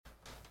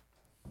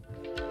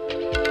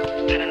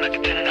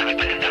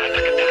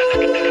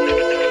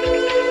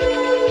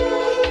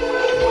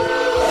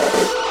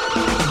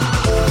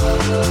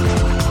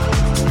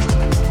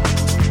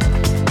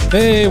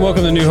Hey,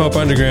 welcome to New Hope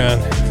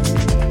Underground.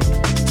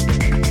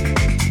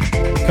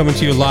 Coming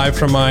to you live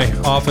from my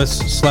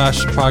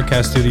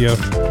office/podcast studio.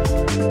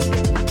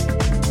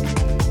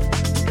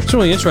 It's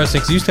really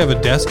interesting because I used to have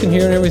a desk in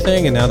here and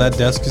everything, and now that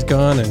desk is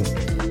gone,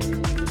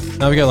 and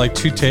now we got like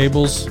 2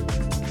 tables.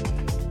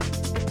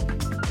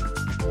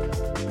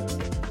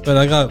 But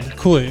I got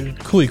cool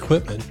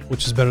equipment,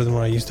 which is better than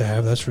what I used to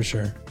have, that's for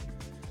sure.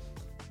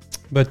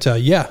 But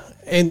yeah,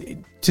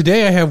 and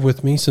today I have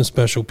with me some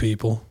special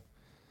people.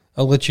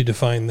 I'll let you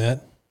define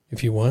that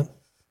if you want.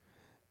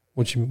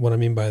 What I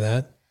mean by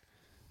that.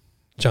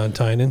 John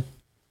Tynan.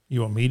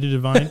 You want me to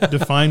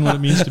define what it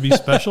means to be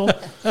special?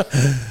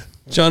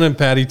 John and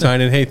Patty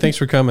Tynan. Hey, thanks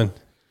for coming.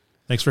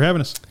 Thanks for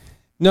having us.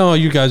 No,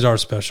 you guys are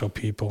special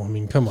people. I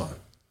mean, come on.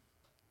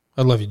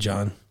 I love you,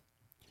 John.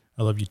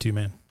 I love you too,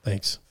 man.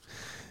 Thanks.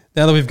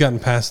 Now that we've gotten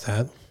past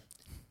that,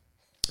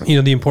 you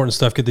know, the important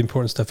stuff, get the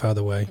important stuff out of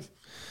the way.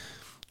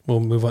 We'll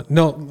move on.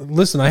 No,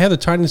 listen, I have the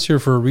Titans here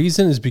for a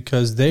reason, is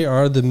because they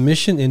are the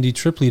Mission Indy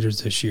trip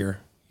leaders this year.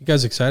 You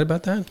guys excited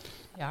about that?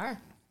 We are.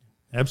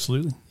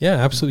 Absolutely. Yeah,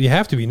 absolutely. You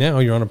have to be now.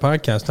 You're on a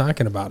podcast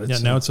talking about it. Yeah,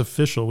 so. Now it's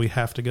official. We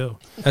have to go.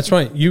 That's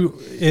right.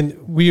 And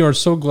we are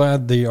so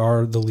glad they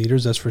are the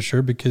leaders, that's for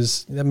sure,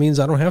 because that means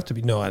I don't have to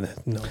be. No.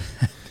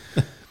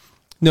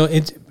 No,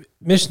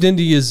 Mission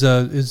Indy is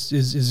a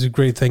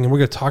great thing, and we're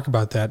going to talk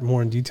about that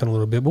more in detail in a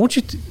little bit.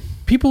 But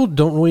people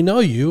don't really know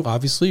you.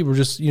 Obviously, we're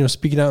just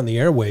speaking out in the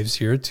airwaves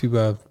here to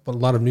a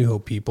lot of New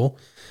Hope people.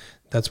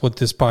 That's what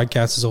this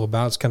podcast is all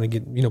about. It's kind of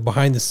getting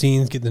behind the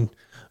scenes, getting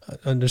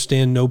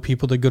know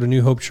people that go to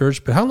New Hope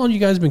Church. But how long have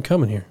you guys been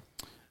coming here?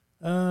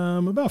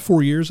 About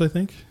 4 years, I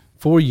think.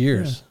 4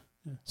 years.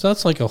 Yeah. So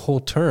that's like a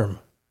whole term,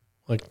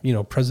 like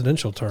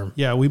presidential term.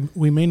 Yeah,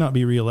 we may not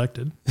be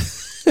reelected.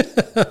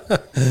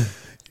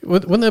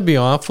 Wouldn't that be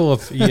awful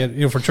if you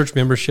had, for church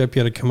membership,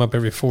 you had to come up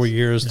every 4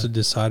 years to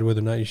decide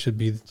whether or not you should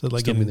be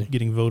like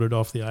getting voted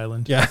off the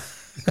island? Yeah.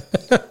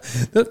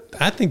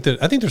 I think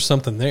there's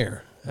something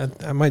there.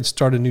 I might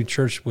start a new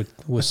church with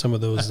some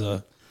of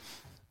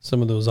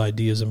those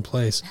ideas in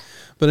place.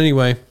 But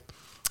anyway,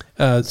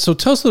 so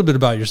tell us a little bit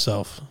about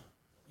yourself,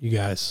 you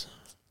guys.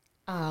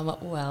 John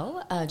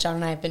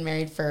and I have been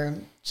married for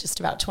just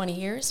about 20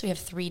 years. We have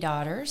 3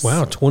 daughters.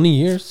 Wow, 20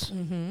 years?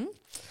 Mm-hmm.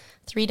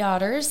 3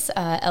 daughters.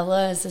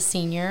 Ella is a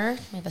senior.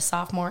 We have a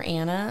sophomore,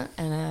 Anna,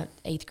 and an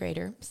 8th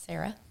grader,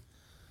 Sarah.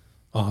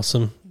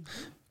 Awesome.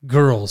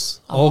 Girls.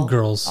 All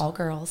girls. All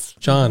girls.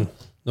 John,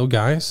 no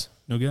guys?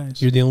 No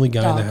guys. You're the only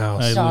guy in the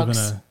house. I dogs.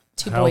 live in a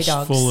 2 house boy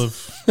dogs. full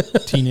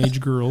of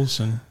teenage girls,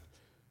 and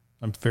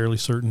I'm fairly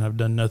certain I've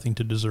done nothing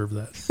to deserve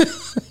that.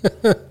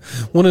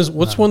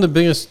 What's one of the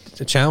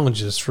biggest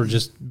challenges for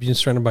just being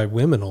surrounded by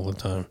women all the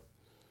time?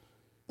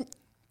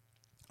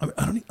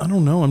 I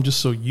don't know. I'm just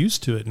so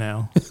used to it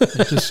now.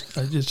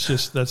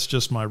 That's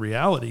just my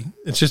reality.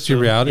 It's just your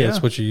reality. Yeah.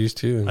 That's what you're used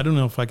to. I don't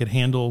know if I could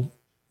handle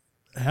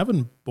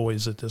having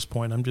boys at this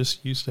point. I'm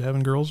just used to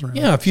having girls around.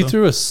 Yeah. If you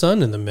threw a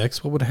son in the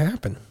mix, what would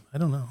happen? I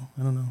don't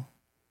know.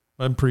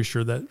 I'm pretty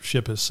sure that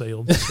ship has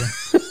sailed.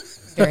 So.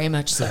 Very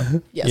much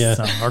so. Yes. Yeah.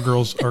 No, our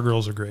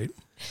girls are great.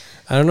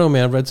 I don't know,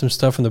 man. I've read some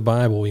stuff in the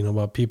Bible,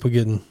 about people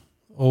getting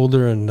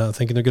older and not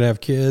thinking they're going to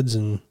have kids,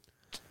 and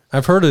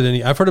I've heard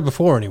it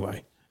before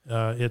anyway.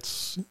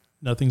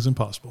 Nothing's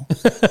impossible.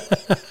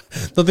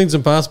 Nothing's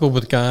impossible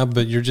with God,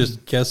 but you're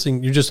just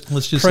guessing. You're just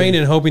praying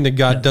and hoping that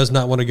God does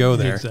not want to go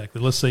there.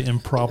 Exactly. Let's say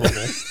improbable.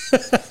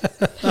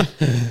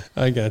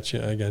 I got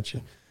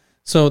you.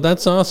 So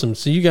that's awesome.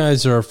 So you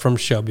guys are from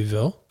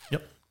Shelbyville.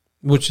 Yep.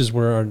 Which is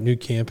where our new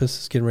campus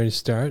is getting ready to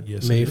start.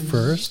 Yes, May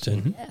 1st.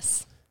 And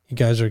yes. You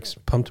guys are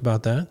pumped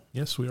about that?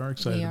 Yes, we are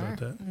excited about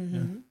that. Mm-hmm.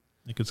 Yeah.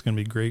 I think it's going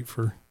to be great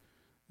for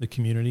the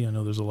community. I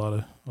know there's a lot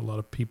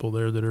of people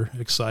there that are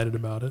excited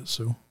about it,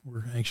 so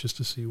we're anxious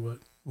to see what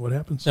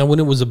happens. Now, when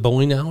it was a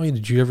bowling alley,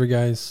 did you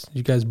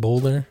guys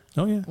bowl there?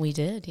 Oh yeah, we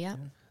did. Yeah.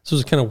 So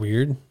it's kind of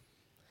weird.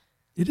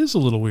 It is a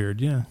little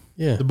weird. Yeah.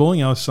 Yeah. The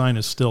bowling alley sign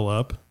is still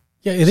up.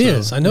 Yeah, it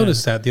is. I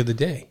noticed that the other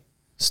day.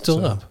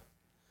 Still up.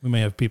 We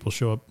may have people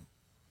show up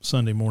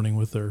Sunday morning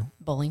with their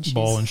bowling shoes.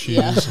 Ball and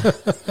shoes.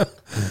 Yeah.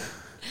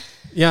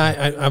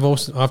 Yeah, I've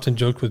also often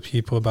joked with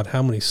people about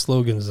how many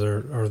slogans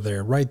are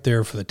there right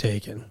there for the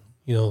taking.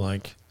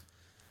 Like,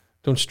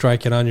 don't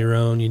strike it on your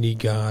own. You need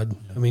God.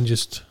 I mean,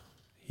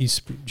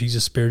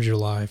 Jesus spared your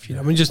life. Get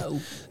out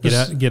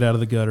of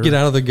the gutter. Get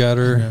out of the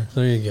gutter. Yeah.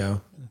 There you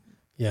go.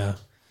 Yeah.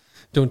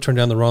 Don't turn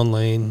down the wrong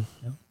lane.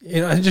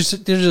 Yeah. It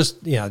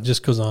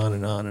just goes on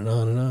and on and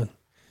on and on.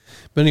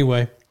 But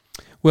anyway,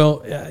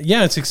 well,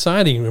 it's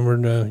exciting.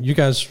 And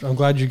I'm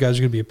glad you guys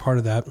are going to be a part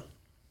of that.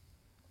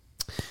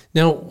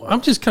 Now,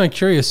 I'm just kind of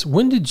curious. How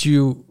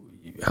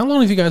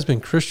long have you guys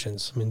been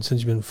Christians? I mean,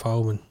 since you've been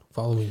following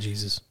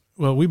Jesus.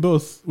 Well, we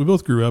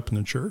both grew up in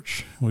the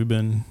church. We've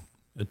been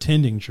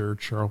attending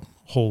church our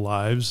whole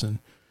lives, and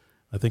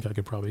I think I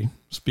could probably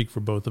speak for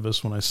both of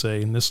us when I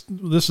say, and this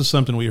is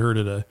something we heard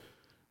at a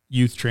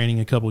youth training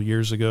a couple of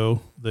years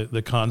ago,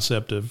 the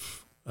concept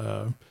of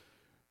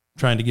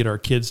trying to get our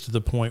kids to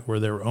the point where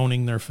they're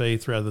owning their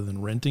faith rather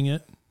than renting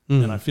it.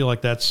 And I feel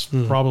like that's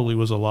probably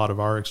was a lot of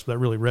that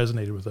really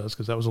resonated with us,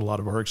 because that was a lot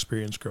of our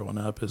experience growing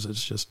up. Is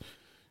it's just,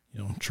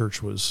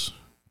 church was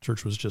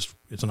just,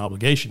 it's an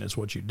obligation. It's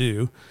what you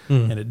do.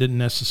 And it didn't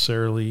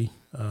necessarily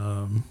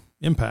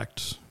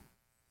impact,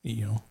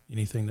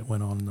 anything that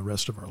went on in the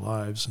rest of our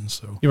lives. And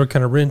so you were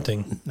kind of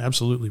renting.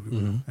 Absolutely. We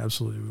were.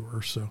 Absolutely. We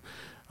were. So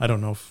I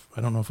don't know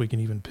if we can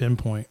even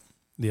pinpoint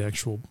the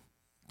actual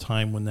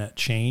time when that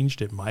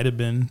changed. It might've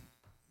been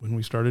when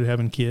we started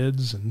having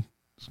kids, and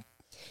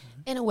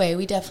in a way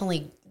we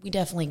definitely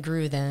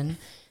grew then.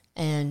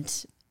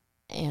 And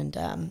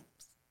it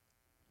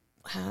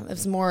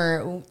was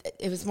more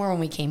when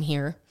we came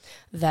here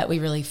that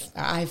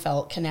I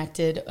felt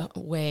connected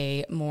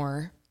way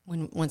more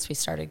once we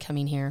started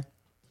coming here.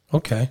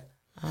 Okay.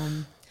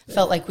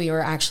 Felt like we were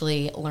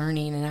actually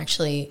learning and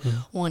actually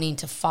wanting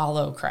to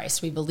follow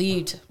Christ. We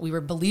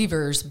were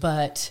believers,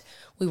 but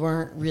we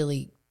weren't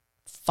really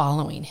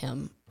following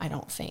him, I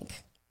don't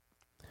think.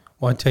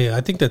 Well, I tell you, I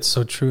think that's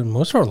so true in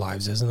most of our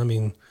lives, isn't it? I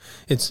mean,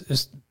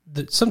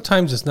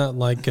 sometimes it's not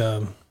like,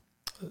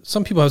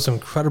 some people have some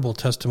incredible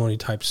testimony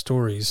type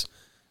stories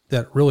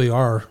that really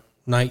are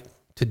night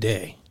to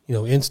day,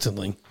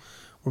 instantly.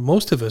 Where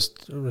most of us,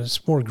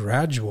 it's more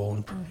gradual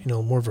and,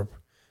 more of a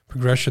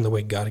progression the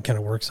way God kind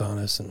of works on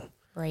us. And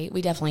right.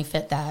 We definitely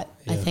fit that.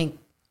 Yeah.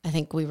 I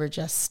think we were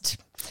just,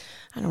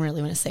 I don't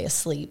really want to say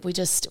asleep. We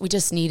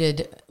just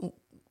needed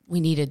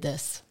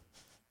this.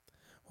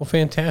 Well,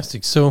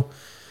 fantastic. So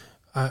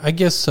I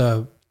guess,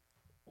 I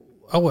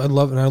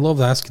love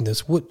asking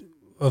this, what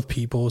of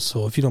people.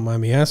 So if you don't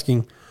mind me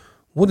asking,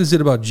 what is it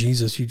about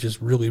Jesus you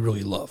just really,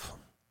 really love?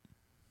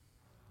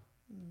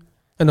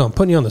 I know I'm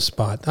putting you on the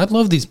spot. I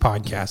love these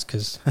podcasts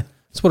because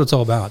that's what it's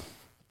all about.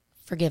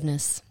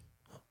 Forgiveness.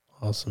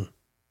 Awesome.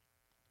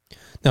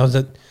 Now, is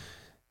that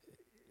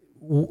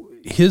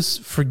his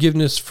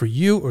forgiveness for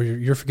you, or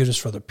your forgiveness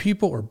for other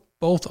people, or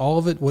both, all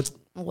of it? What?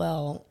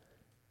 Well,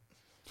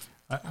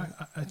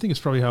 I think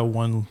it's probably how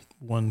one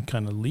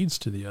kind of leads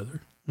to the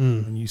other.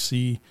 When you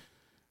see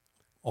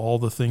all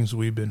the things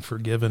we've been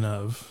forgiven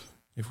of,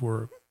 if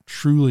we're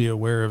truly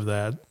aware of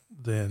that,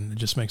 then it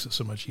just makes it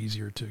so much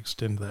easier to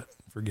extend that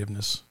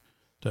forgiveness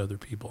to other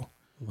people.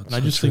 And I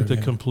just think the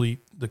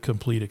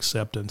complete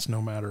acceptance,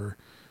 no matter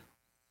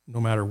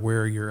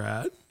where you're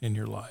at in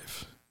your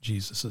life,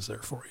 Jesus is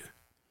there for you.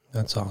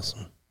 That's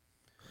awesome.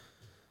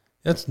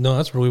 That's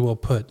really well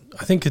put.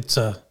 I think it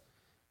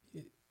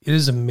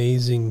is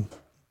amazing.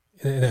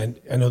 And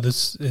I know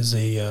this is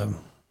a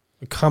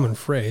common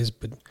phrase,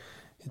 but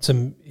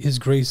his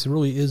grace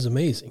really is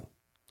amazing.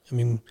 I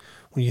mean,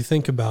 when you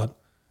think about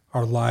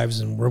our lives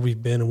and where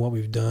we've been and what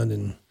we've done,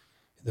 and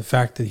the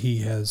fact that he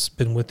has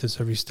been with us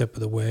every step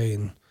of the way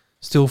and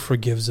still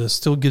forgives us,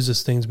 still gives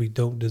us things we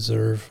don't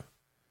deserve,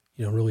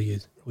 really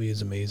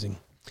is amazing.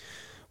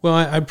 Well,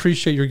 I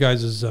appreciate your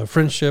guys'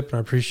 friendship, and I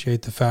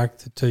appreciate the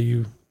fact that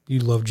you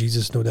love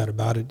Jesus, no doubt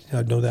about it.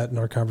 I know that in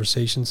our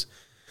conversations.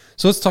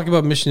 So let's talk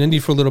about Mission Indy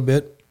for a little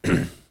bit.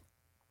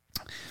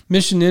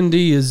 Mission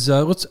Indy is,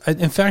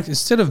 in fact,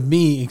 instead of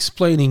me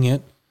explaining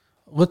it,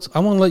 I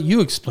want to let you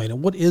explain it.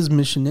 What is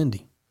Mission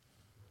Indy?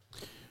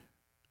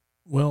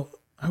 Well,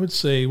 I would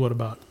say,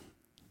 about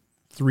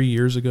 3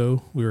 years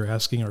ago, we were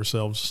asking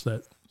ourselves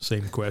that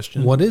same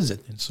question. What is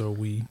it? And so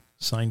we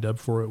signed up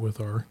for it with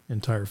our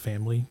entire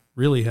family,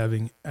 really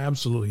having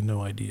absolutely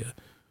no idea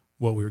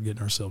what we were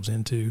getting ourselves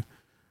into.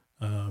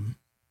 And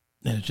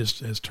it just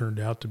has turned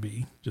out to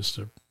be just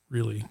a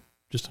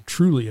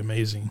truly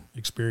amazing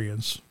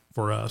experience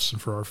for us and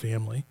for our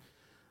family.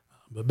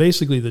 But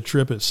basically the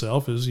trip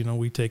itself is,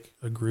 we take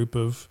a group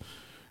of,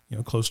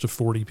 close to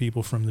 40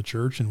 people from the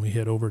church, and we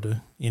head over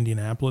to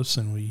Indianapolis,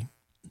 and we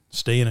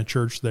stay in a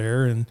church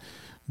there. And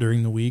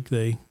during the week,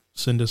 they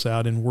send us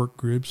out in work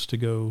groups to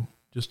go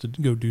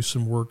do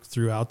some work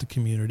throughout the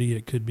community.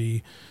 It could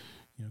be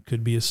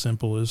as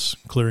simple as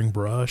clearing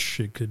brush.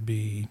 It could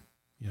be,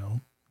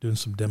 doing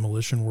some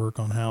demolition work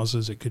on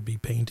houses. It could be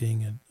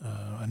painting. And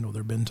I know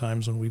there have been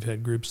times when we've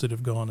had groups that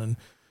have gone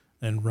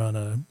and run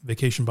a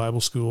vacation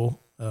Bible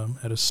school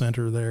at a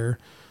center there.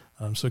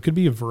 So it could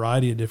be a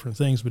variety of different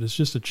things, but it's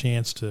just a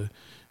chance to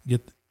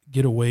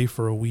get away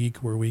for a week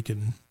where we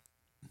can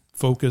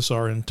focus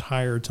our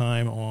entire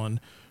time on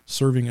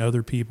serving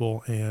other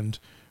people and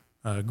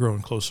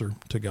growing closer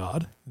to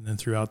God. And then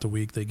throughout the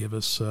week, they give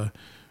us,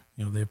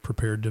 they've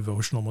prepared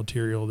devotional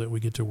material that we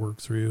get to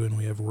work through, and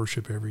we have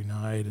worship every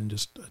night, and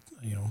just,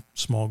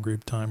 small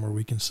group time where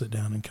we can sit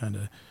down and kind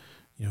of,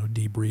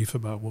 debrief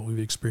about what we've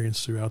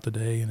experienced throughout the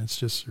day. And it's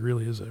just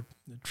it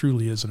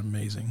truly is an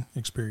amazing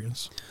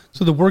experience.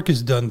 So the work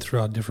is done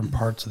throughout different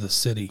parts of the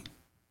city,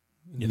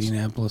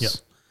 Indianapolis. Yep.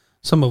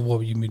 Some of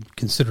what you would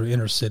consider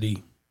inner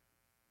city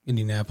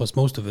Indianapolis,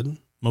 most of it.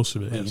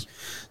 Yes.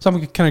 So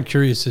I'm kind of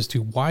curious as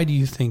to, why do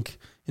you think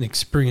an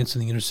experience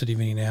in the inner city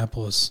of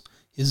Indianapolis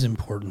is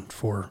important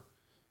for,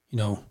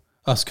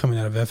 us coming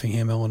out of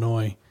Effingham,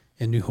 Illinois,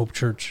 and New Hope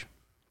Church?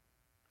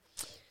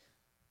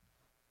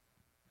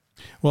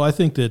 Well, I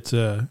think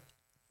that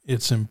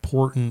it's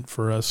important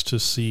for us to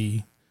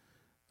see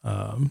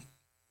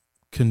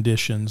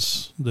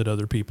conditions that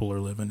other people are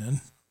living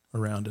in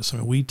around us. I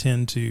mean, we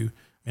tend to,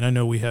 I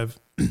know we have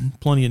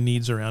plenty of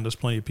needs around us,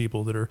 plenty of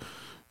people that are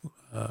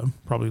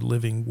probably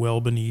living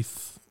well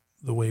beneath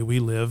the way we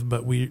live,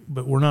 but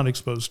we're not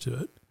exposed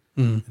to it.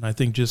 And I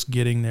think just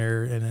getting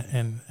there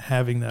and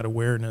having that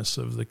awareness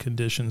of the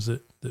conditions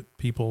that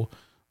people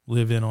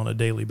live in on a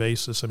daily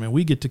basis. I mean,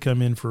 we get to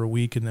come in for a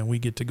week and then we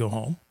get to go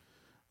home.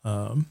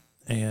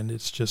 And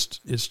it's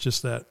just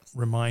that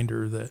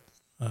reminder that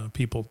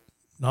people,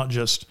 not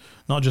just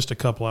a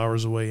couple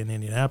hours away in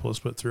Indianapolis,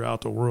 but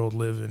throughout the world,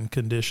 live in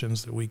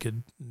conditions that we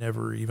could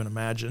never even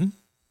imagine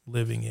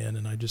living in.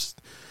 And I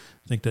just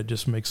think that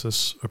just makes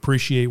us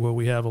appreciate what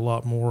we have a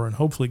lot more, and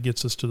hopefully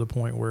gets us to the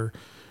point where,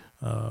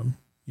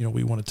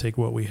 we want to take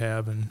what we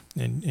have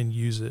and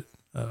use it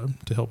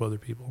to help other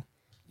people.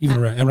 Even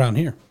around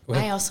here.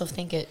 I also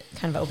think it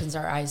kind of opens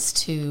our eyes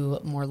to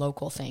more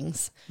local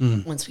things.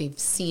 Once we've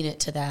seen it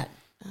to that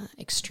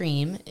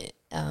extreme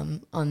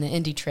on the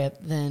Indy trip,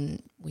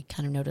 then we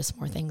kind of notice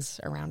more things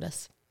around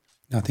us.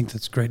 I think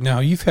that's great. Now,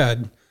 you've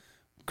had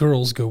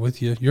girls go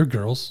with you, your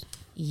girls.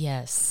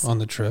 Yes. On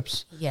the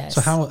trips. Yes.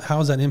 So how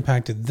has that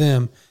impacted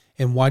them,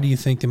 and why do you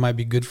think they might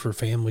be good for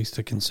families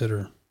to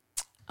consider?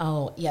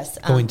 Oh, yes.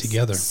 Going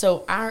together.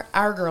 So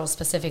our girls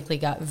specifically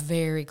got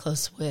very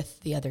close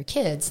with the other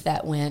kids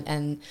that went,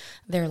 and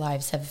their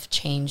lives have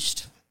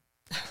changed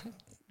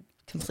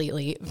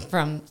completely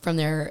from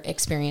their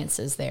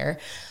experiences there.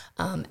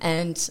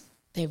 And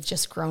they've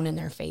just grown in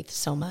their faith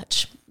so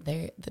much.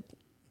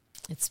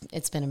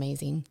 It's been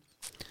amazing.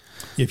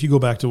 If you go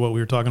back to what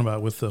we were talking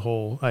about with the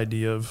whole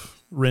idea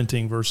of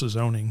renting versus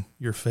owning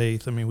your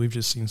faith, I mean, we've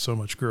just seen so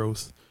much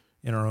growth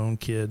in our own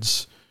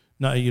kids,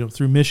 not,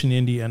 through Mission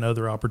Indy and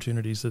other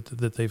opportunities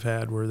that they've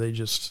had, where they're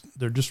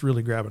just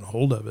really grabbing a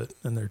hold of it,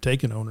 and they're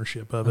taking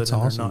ownership of it. That's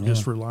awesome, they're not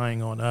just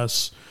relying on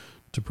us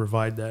to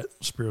provide that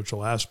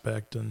spiritual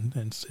aspect. And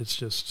it's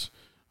just,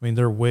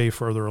 they're way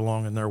further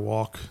along in their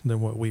walk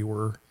than what we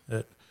were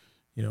at,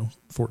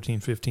 14,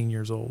 15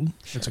 years old.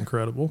 Sure. It's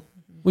incredible.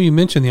 Well, you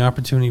mentioned the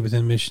opportunity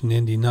within Mission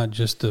Indy, not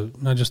just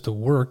to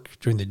work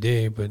during the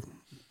day, but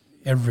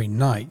every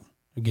night,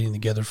 getting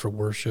together for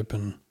worship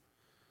and.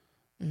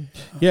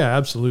 Yeah,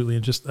 absolutely.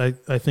 And just, I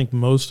think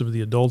most of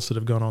the adults that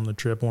have gone on the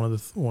trip, one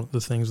of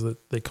the things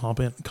that they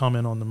comment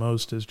on the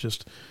most is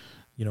just,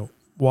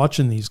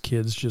 watching these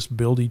kids just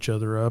build each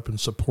other up and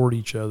support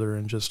each other,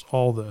 and just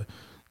all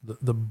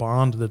the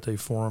bond that they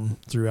form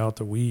throughout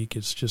the week.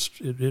 It's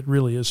just, it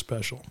really is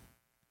special.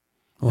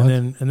 Well,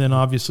 and then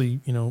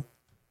obviously,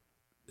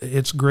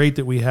 it's great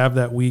that we have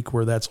that week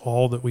where that's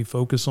all that we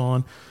focus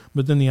on,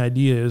 but then the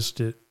idea is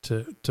to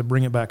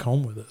bring it back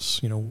home with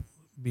us,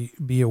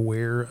 be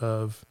aware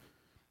of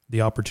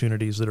the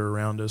opportunities that are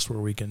around us where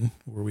we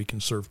can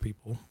serve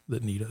people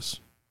that need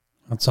us.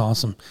 That's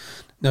awesome.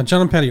 Now,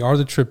 John and Patty are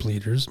the trip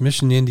leaders.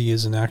 Mission Indy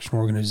is an action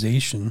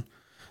organization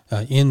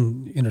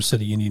in inner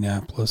city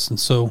Indianapolis. And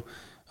so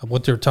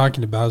what they're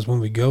talking about is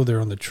when we go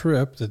there on the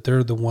trip, that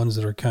they're the ones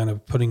that are kind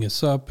of putting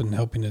us up and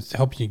helping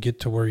you get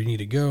to where you need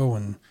to go,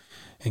 and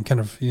kind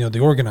of, the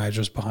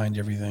organizers behind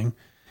everything.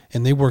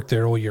 And they work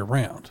there all year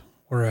round.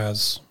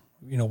 Whereas,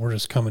 we're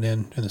just coming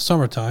in the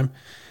summertime.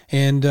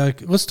 And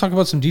let's talk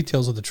about some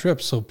details of the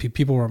trip, so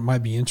people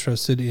might be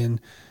interested in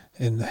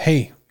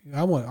hey,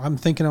 I'm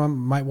thinking I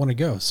might want to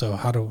go. So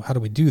how do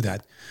we do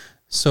that?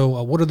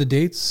 So what are the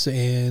dates?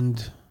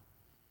 And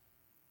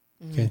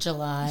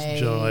July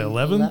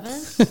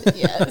 11th?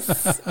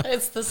 Yes.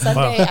 It's the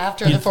Sunday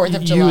after the 4th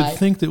of July. You would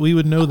think that we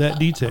would know that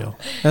detail.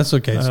 That's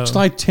okay. It's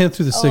July 10th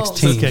through the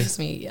 16th. Excuse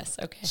me. Yes.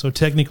 Okay. So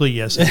technically,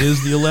 yes, it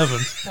is the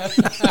 11th.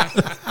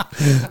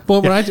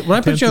 Well, when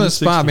I put you on the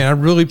spot, man, I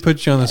really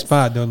put you on the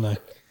spot, don't I?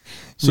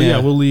 So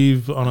we'll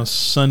leave on a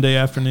Sunday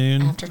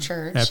afternoon after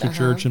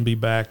church, and be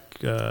back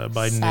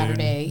by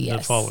Saturday, noon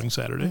the following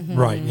Saturday. Mm-hmm.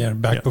 Right, yeah,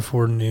 back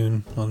before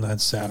noon on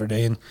that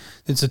Saturday. And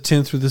it's the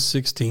 10th through the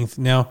 16th.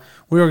 Now,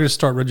 we are going to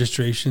start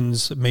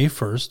registrations May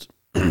 1st,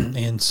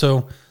 and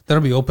so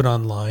that'll be open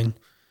online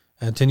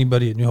to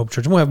anybody at New Hope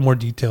Church. And we'll have more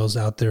details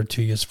out there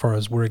to you as far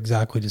as where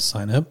exactly to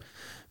sign up.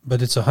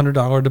 But it's a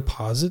 $100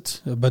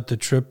 deposit, but the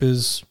trip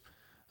is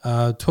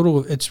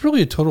it's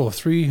really a total of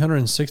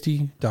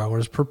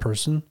 $360 per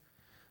person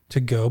to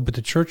go, but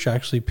the church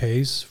actually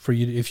pays for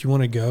you if you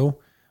want to go.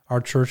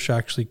 Our church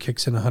actually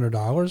kicks in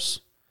 $100,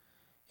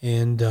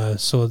 and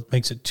so it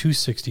makes it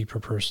 $260 per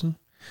person.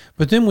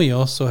 But then we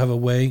also have a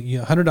way,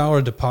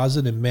 $100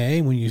 deposit in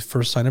May when you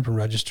first sign up and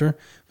register.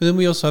 But then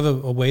we also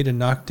have a way to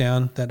knock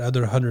down that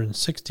other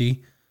 $160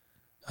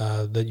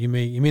 that you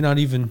may not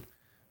even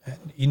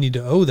you need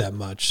to owe that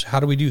much. How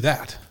do we do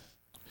that?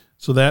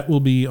 So that will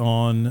be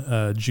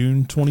on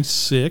June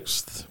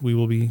 26th. We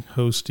will be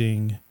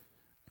hosting.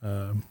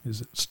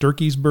 Is it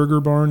Sturkey's Burger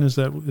Barn? Is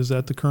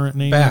that the current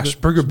name? Bash,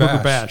 Burger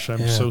Bash.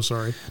 I'm so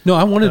sorry. No,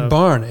 I wanted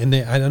Barn, and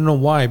I don't know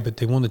why, but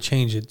they want to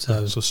change it.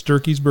 So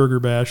Sturkey's Burger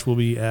Bash will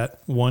be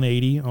at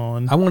 180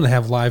 on. I want to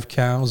have live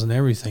cows and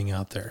everything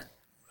out there,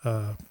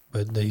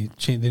 but they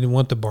didn't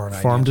want the barn.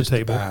 Farm to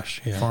table.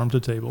 Bash, yeah. Farm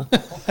to table.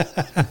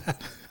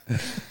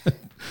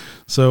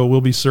 So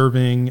we'll be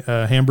serving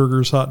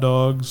hamburgers, hot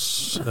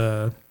dogs,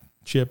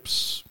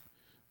 chips,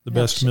 the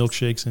best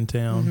milkshakes in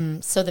town.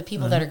 Mm-hmm. So the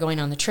people that are going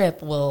on the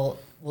trip will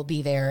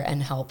be there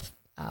and help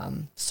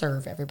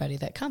serve everybody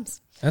that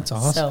comes. That's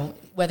awesome. So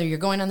whether you're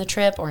going on the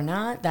trip or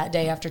not, that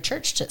day after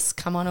church, just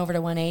come on over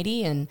to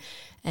 180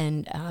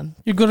 and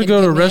you're going to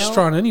go to a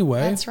restaurant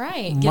anyway. That's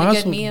right. Get a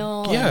good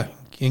meal. Yeah,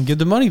 and give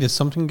the money to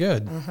something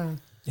good.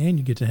 And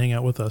you get to hang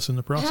out with us in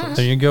the process.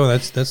 There you go.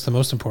 That's the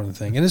most important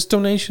thing, and it's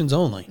donations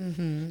only.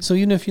 So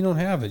even if you don't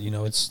have it,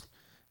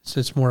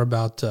 it's more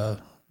about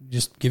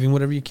just giving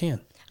whatever you can.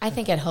 I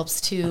think it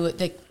helps too,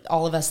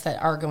 all of us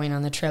that are going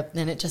on the trip,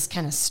 then it just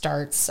kind of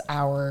starts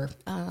our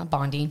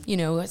bonding.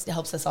 It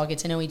helps us all get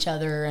to know each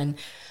other, and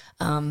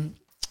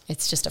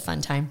it's just a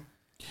fun time.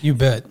 You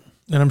bet.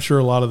 And I'm sure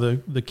a lot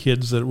of the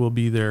kids that will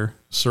be there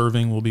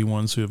serving will be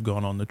ones who have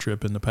gone on the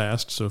trip in the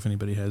past. So if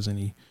anybody has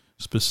any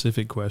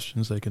specific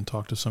questions, they can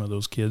talk to some of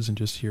those kids and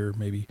just hear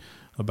maybe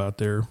about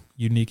their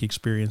unique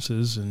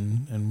experiences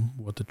and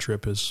what the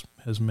trip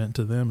has meant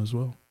to them as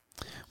well.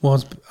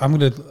 Well, I'm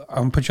gonna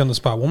put you on the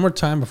spot one more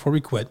time before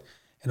we quit,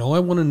 and all I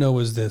want to know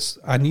is this: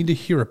 I need to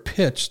hear a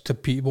pitch to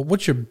people.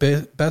 What's your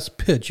best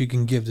pitch you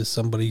can give to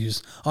somebody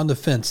who's on the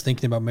fence,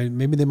 thinking about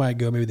maybe they might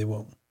go, maybe they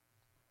won't?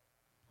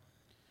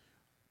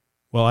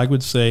 Well, I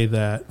would say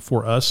that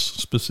for us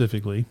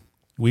specifically,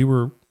 we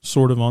were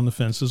sort of on the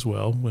fence as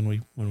well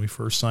when we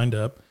first signed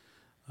up,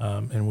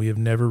 and we have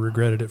never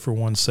regretted it for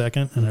 1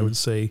 second. And I would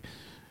say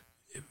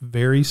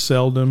very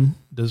seldom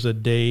does a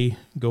day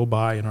go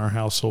by in our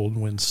household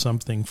when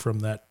something from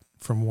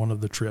one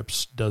of the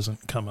trips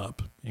doesn't come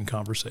up in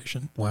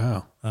conversation.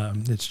 Wow.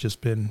 It's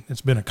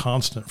been a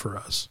constant for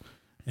us,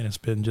 and it's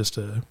been just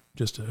a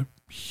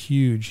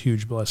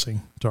huge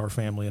blessing to our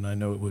family. And I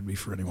know it would be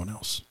for anyone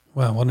else.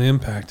 Wow. What an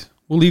impact.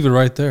 We'll leave it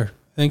right there.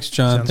 Thanks,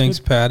 John. Sounds Thanks,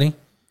 good. Patty.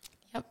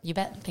 Yep, you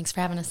bet. Thanks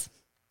for having us.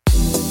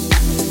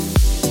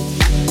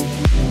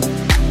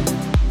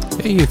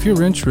 Hey, if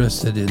you're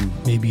interested in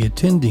maybe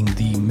attending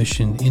the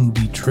Mission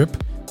Indy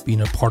trip, being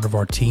a part of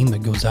our team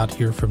that goes out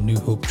here from New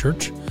Hope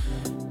Church,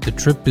 the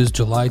trip is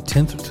July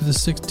 10th to the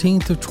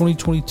 16th of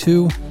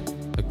 2022.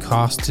 The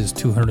cost is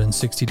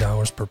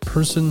 $260 per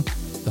person,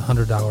 the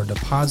 $100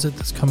 deposit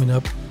that's coming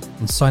up,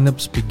 and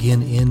signups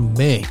begin in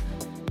May.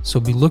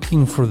 So be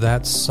looking for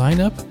that sign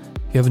up.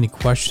 If you have any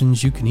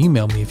questions, you can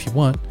email me if you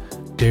want.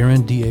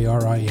 Darren,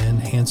 D-A-R-I-N,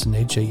 Hansen,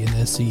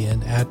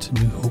 H-A-N-S-E-N, at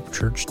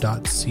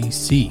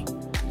newhopechurch.cc.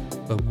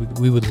 But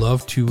we would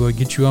love to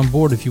get you on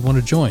board if you want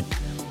to join.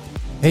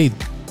 Hey,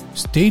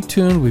 stay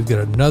tuned. We've got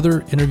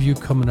another interview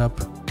coming up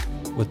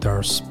with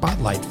our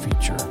Spotlight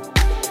feature.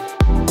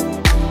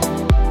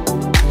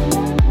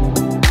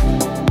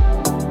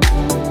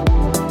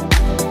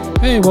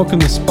 Hey, welcome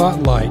to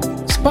Spotlight.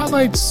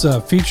 Spotlight's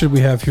a feature we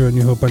have here at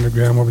New Hope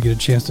Underground where we get a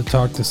chance to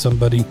talk to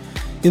somebody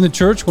in the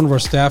church, one of our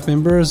staff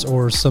members,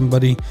 or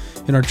somebody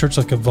in our church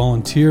like a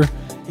volunteer.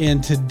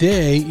 And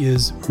today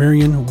is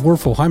Marion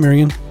Warfel. Hi,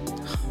 Marion.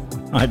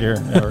 Hi,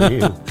 Darren. How are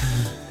you?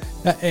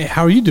 Hey,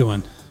 how are you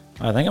doing?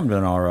 I think I'm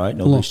doing all right.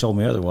 Nobody's told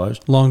me otherwise.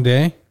 Long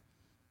day?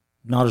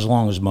 Not as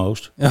long as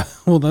most.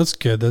 Well, that's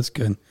good. That's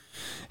good.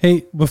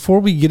 Hey, before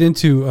we get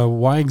into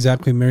why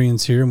exactly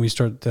Marion's here and we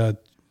start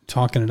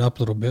talking it up a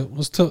little bit,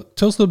 let's tell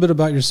us a little bit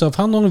about yourself.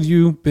 How long have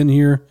you been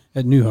here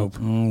at New Hope?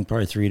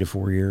 Probably 3 to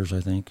 4 years,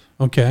 I think.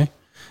 Okay.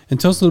 And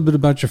tell us a little bit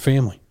about your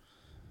family.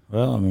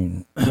 Well, I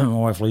mean, my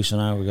wife Lisa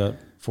and I, we got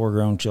 4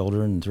 grown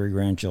children and 3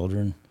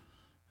 grandchildren.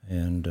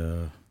 And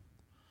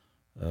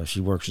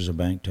she works as a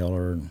bank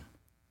teller. And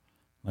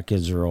my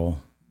kids are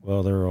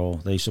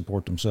they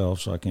support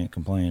themselves, so I can't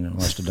complain. I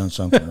must have done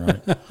something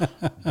right.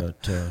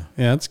 But yeah,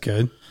 that's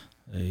good.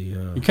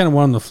 you kind of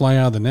want them to fly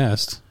out of the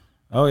nest.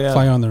 Oh yeah,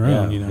 fly on their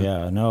own. You know.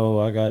 Yeah,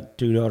 no, I got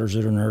 2 daughters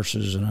that are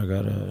nurses, and I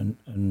got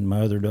and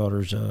my other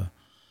daughter's a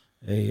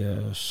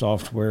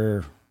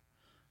software.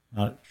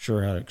 Not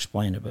sure how to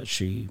explain it, but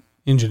she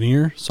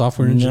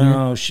software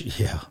engineer.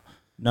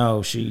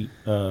 She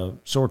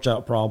sorts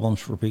out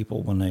problems for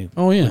people when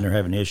they're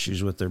having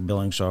issues with their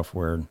billing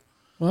software.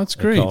 Well, that's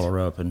great. They call her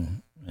up,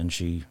 and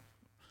she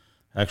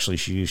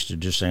used to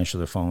just answer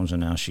the phones,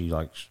 and now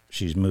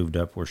she's moved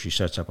up where she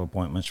sets up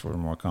appointments for the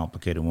more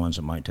complicated ones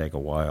that might take a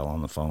while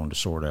on the phone to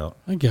sort out.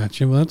 I got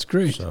you. Well, that's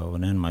great. So,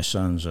 and then my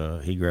son's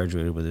he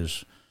graduated with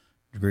his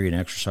degree in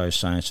exercise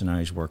science, and now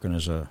he's working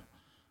as a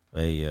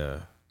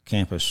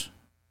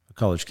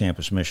college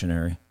campus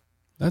missionary.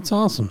 That's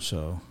awesome.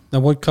 So now,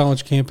 what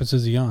college campus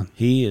is he on?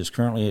 He is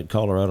currently at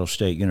Colorado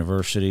State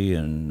University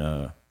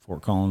in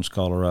Fort Collins,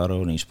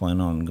 Colorado, and he's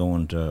planning on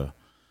going to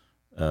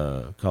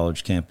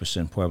college campus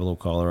in Pueblo,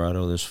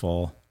 Colorado this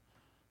fall.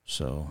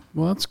 So,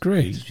 well, that's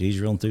great. He's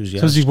real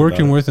enthusiastic. So is he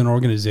working with an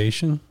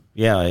organization?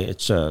 Yeah,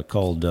 it's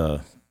called.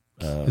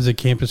 Is it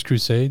Campus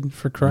Crusade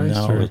for Christ?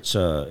 No,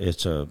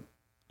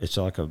 it's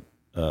like a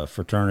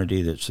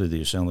fraternity that's through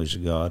the Assemblies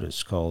of God.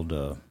 It's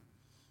called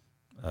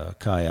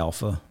Chi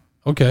Alpha.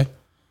 Okay,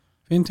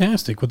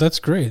 fantastic. Well, that's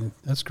great.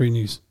 That's great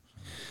news.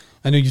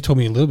 I know you told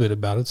me a little bit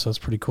about it, so it's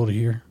pretty cool to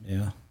hear.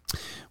 Yeah.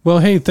 Well,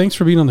 hey, thanks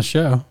for being on the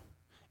show.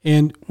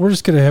 And we're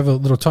just going to have a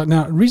little talk.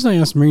 Now, the reason I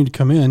asked Marion to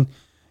come in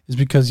is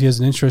because he has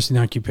an interesting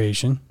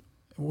occupation.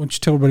 Why don't you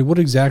tell everybody what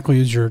exactly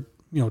is your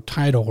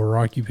title or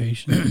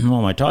occupation?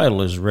 Well, my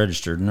title is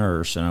registered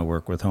nurse, and I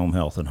work with home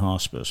health and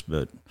hospice.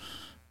 But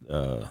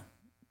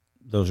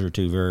those are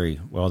two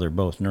they're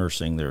both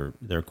nursing.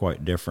 They're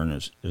quite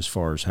different as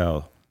far as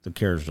how the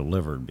care is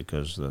delivered,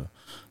 because the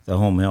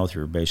home health,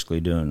 you're basically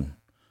doing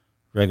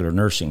regular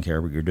nursing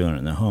care, but you're doing it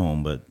in the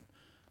home. But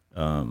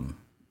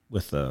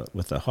with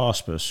the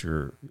hospice,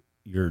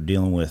 you're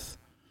dealing with,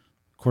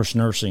 of course,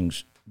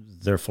 nursing's,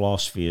 their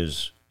philosophy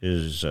is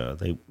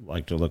they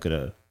like to look at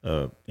a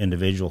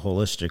individual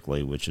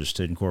holistically, which is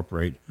to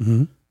incorporate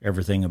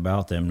everything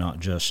about them, not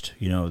just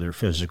their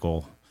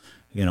physical,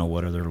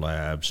 what are their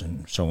labs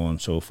and so on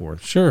and so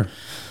forth. Sure.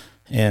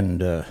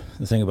 And the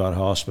thing about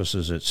hospice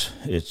is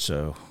it's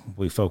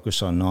we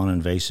focus on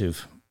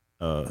non-invasive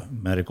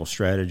medical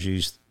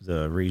strategies.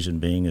 The reason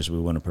being is we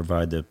want to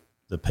provide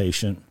the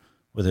patient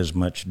with as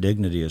much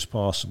dignity as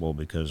possible,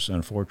 because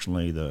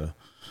unfortunately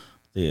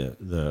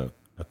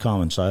a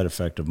common side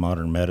effect of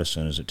modern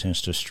medicine is it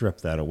tends to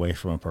strip that away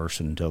from a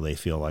person until they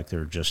feel like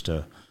they're just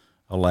a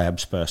lab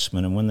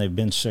specimen. And when they've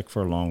been sick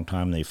for a long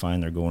time, they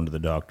find they're going to the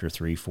doctor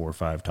 3, 4,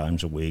 5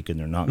 times a week, and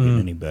they're not getting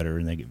any better,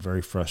 and they get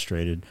very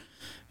frustrated.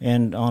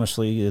 And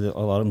honestly, a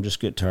lot of them just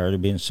get tired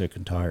of being sick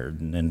and tired.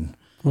 And then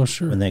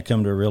when they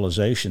come to a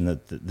realization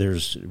that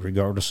there's,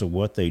 regardless of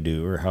what they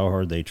do or how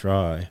hard they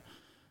try,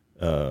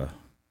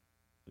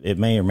 it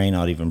may or may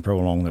not even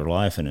prolong their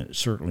life, and it's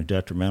certainly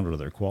detrimental to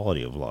their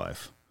quality of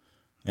life.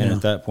 And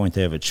at that point,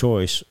 they have a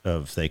choice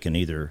of they can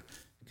either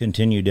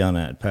continue down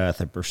that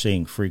path of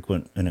pursuing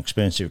frequent and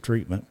expensive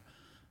treatment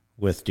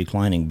with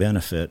declining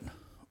benefit,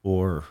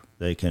 or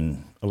they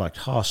can elect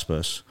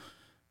hospice,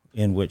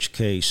 in which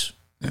case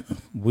our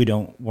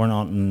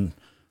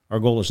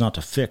goal is not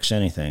to fix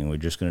anything. We're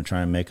just going to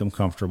try and make them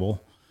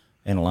comfortable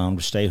and allow them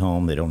to stay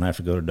home. They don't have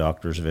to go to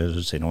doctor's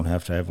visits. They don't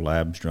have to have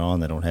labs drawn.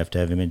 They don't have to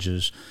have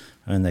images,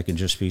 and they can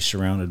just be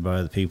surrounded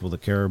by the people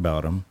that care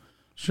about them.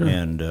 Sure.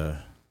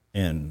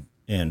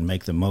 And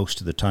make the most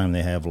of the time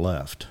they have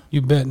left.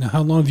 You bet. Now,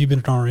 how long have you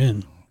been an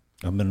RN?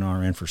 I've been an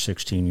RN for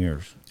 16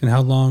 years. And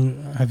how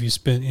long have you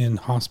spent in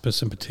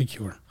hospice in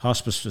particular?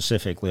 Hospice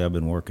specifically, I've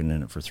been working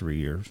in it for 3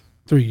 years.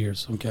 3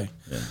 years, okay.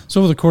 Yeah.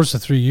 So over the course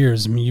of 3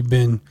 years, you've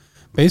been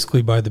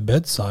basically by the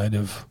bedside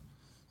of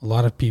a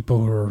lot of people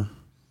who are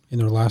in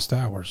their last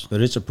hours.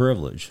 But it's a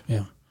privilege.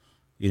 Yeah.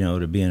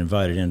 To be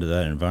invited into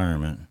that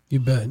environment. You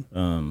bet.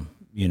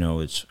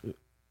 It's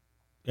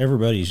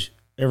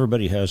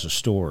everybody has a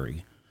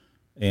story.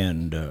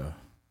 And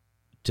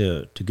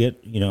to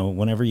get,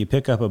 whenever you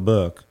pick up a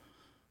book,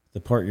 the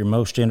part you're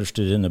most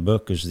interested in the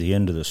book is the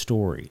end of the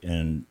story.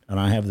 And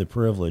I have the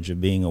privilege of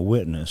being a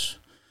witness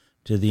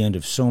to the end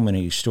of so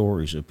many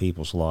stories of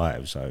people's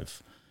lives.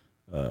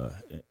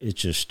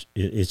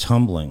 It's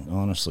humbling,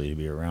 honestly, to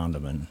be around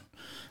them. And,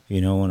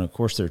 and of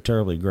course they're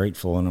terribly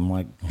grateful. And I'm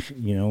like,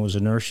 as a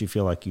nurse, you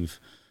feel like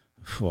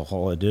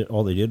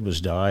all they did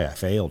was die. I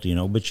failed,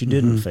 but you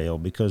didn't fail,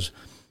 because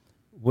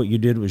what you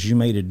did was you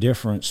made a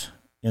difference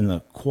in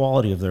the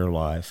quality of their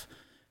life,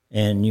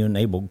 and you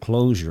enabled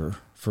closure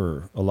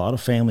for a lot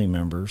of family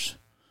members,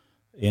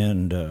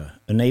 and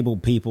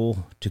enabled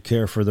people to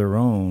care for their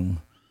own,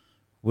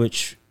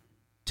 which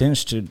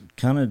tends to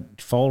kind of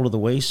fall to the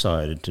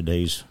wayside in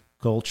today's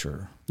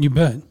culture. You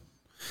bet.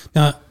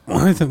 Now,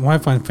 what I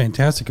find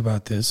fantastic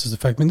about this is the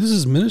fact, this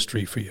is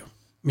ministry for you.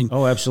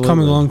 Oh, absolutely.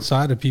 Coming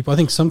alongside of people. I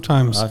think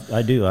sometimes...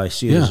 I do. I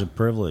see it as a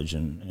privilege,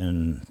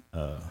 and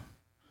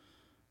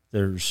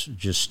there's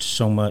just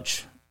so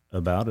much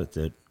about it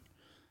that,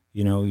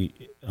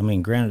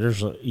 granted,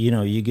 there's,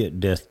 you get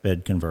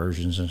deathbed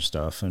conversions and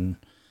stuff, and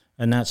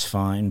that's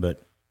fine,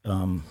 but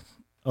a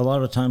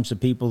lot of times the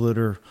people that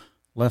are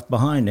left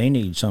behind, they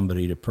need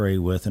somebody to pray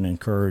with and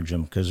encourage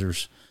them,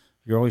 because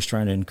you're always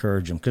trying to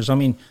encourage them, because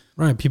right,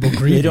 people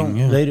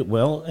grieving,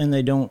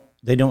 they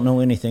don't know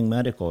anything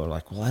medical. They're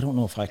like, well, I don't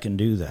know if I can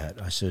do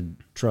that. I said,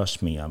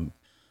 trust me, I'm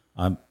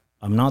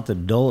not the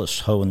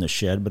dullest hoe in the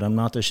shed, but I'm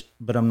not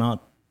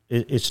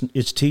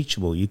it's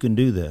teachable. You can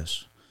do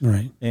this.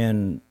 Right.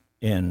 And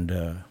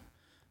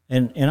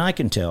I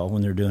can tell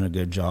when they're doing a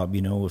good job,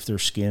 if their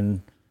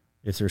skin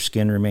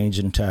remains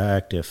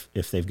intact, if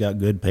they've got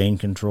good pain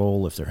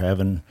control, if they're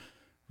having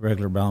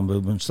regular bowel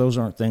movements. Those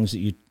aren't things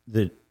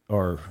that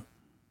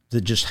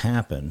just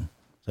happen.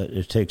 That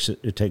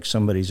it takes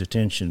somebody's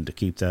attention to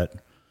keep that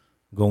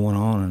going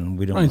on, and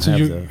we don't have so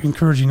you're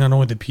encouraging not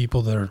only the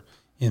people that are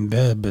in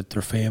bed, but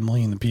their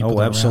family and the people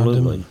that are absolutely.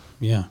 around them.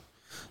 Yeah.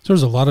 So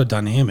there's a lot of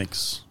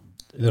dynamics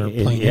that are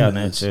playing into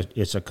this.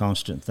 It's a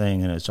constant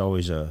thing, and it's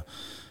always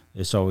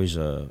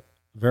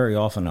very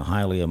often a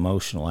highly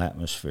emotional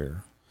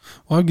atmosphere.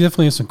 Well, I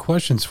definitely have some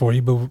questions for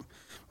you, but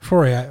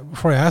before I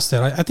ask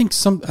that, I think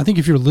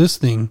if you're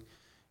listening,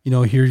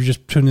 here you're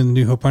just tuning in the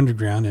New Hope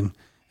Underground, and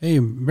hey,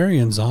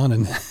 Marion's on,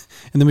 and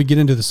then we get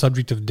into the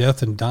subject of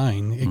death and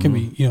dying. It can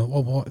be,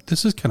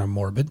 this is kind of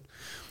morbid,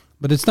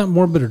 but it's not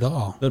morbid at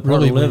all. But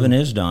part of living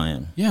is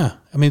dying. Yeah,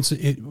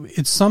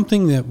 it's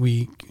something that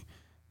we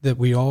that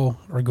we all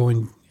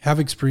have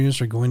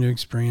experienced or going to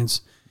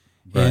experience,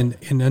 Right.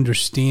 and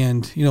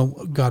understand,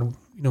 God,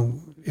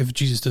 if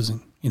Jesus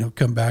doesn't,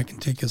 come back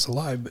and take us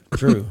alive. But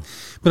True.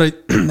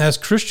 but as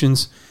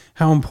Christians,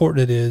 how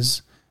important it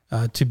is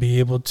to be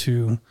able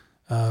to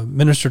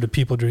minister to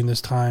people during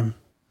this time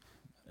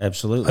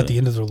Absolutely. at the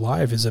end of their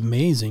life is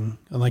amazing.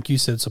 And like you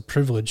said, it's a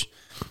privilege.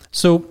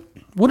 So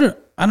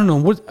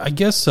I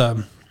guess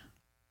I'm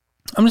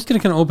just going to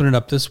kind of open it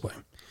up this way.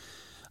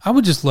 I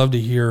would just love to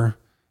hear,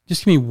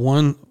 just give me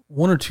one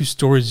or two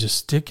stories just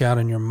stick out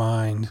in your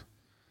mind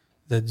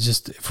that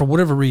just, for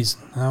whatever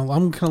reason, I'm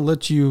going to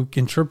let you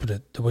interpret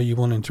it the way you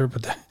want to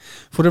interpret that.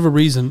 For whatever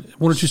reason,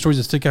 one or two stories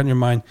that stick out in your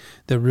mind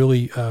that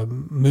really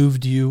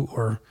moved you,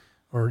 or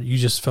you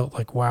just felt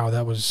like, wow,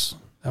 that was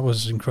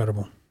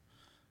incredible.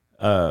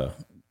 I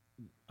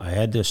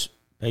had this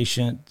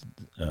patient.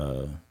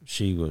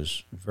 She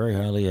was very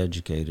highly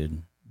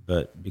educated,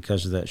 but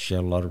because of that, she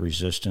had a lot of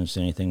resistance to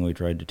anything we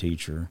tried to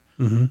teach her.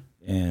 Mm-hmm.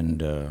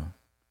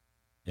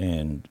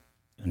 And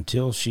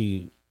until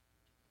she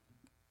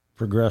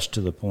progressed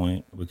to the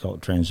point, we call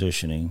it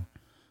transitioning,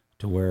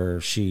 to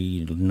where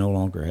she no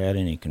longer had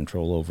any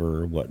control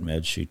over what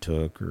meds she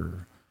took,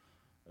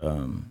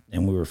 and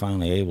we were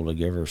finally able to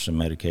give her some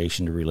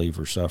medication to relieve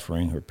her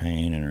suffering, her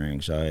pain, and her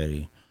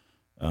anxiety.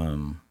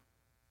 When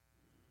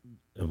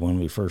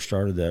we first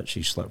started that,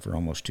 she slept for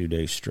almost 2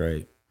 days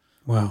straight.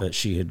 Wow. But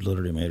she had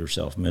literally made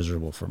herself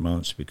miserable for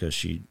months because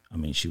she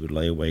would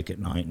lay awake at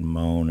night and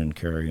moan and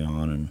carry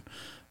on. And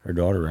her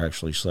daughter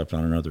actually slept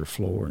on another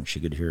floor, and she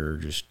could hear her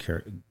just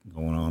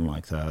going on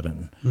like that.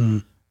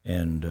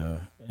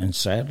 And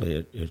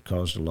sadly, it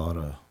caused a lot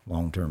of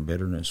long-term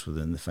bitterness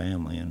within the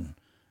family, and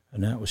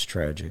that was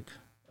tragic.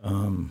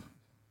 So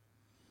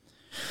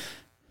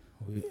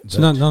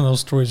none of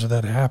those stories are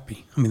that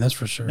happy. I mean, that's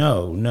for sure.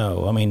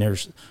 No. I mean,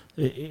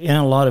 and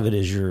a lot of it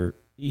is a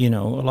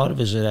lot of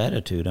it is an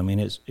attitude. I mean,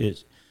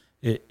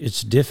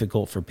 it's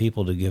difficult for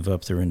people to give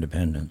up their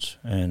independence,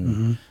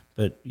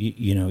 but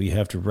you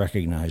have to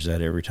recognize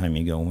that every time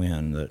you go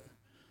in. That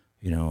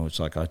it's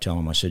like I tell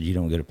them, I said, you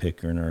don't get to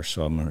pick your nurse,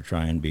 so I'm going to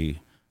try and be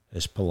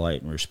as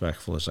polite and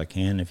respectful as I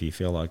can. If you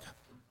feel like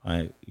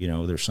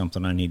there's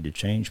something I need to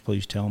change,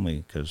 please tell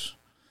me, because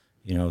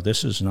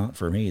this is not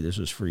for me. This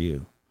is for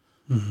you.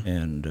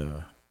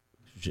 Mm-hmm.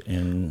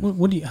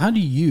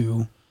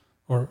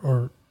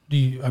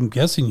 I'm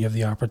guessing you have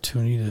the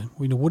opportunity to,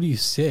 what do you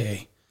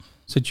say?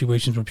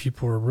 Situations where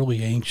people are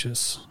really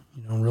anxious,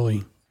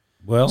 really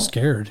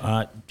scared.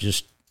 I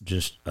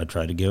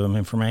try to give them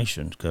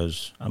information,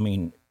 because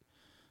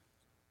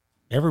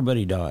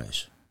everybody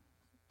dies.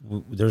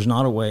 There's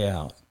not a way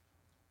out.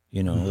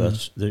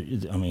 That's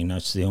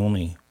the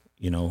only,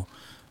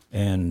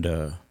 and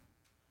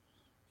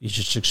you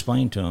just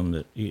explain to them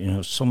that,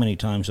 so many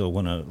times they'll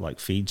want to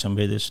feed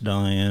somebody that's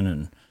dying,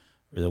 or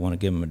they want to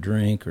give them a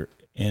drink,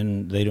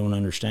 and they don't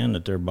understand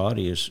that their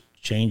body is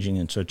changing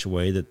in such a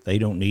way that they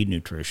don't need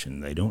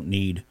nutrition.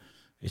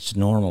 It's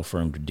normal for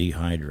them to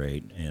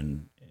dehydrate,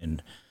 and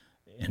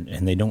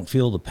they don't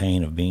feel the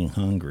pain of being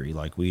hungry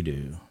like we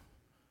do.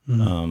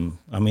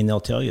 Mm-hmm. They'll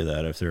tell you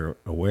that if they're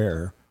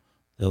aware.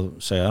 They'll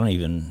say, I don't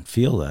even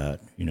feel that,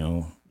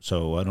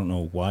 so I don't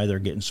know why they're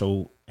getting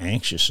so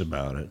anxious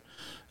about it.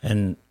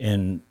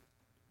 And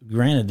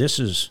granted, this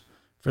is,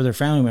 for their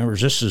family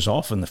members, this is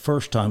often the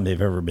first time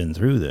they've ever been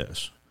through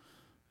this.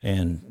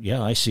 And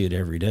yeah, I see it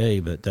every day,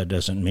 but that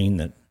doesn't mean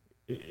that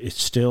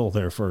it's still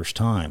their first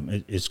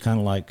time. It's kind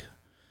of like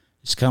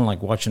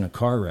watching a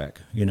car wreck.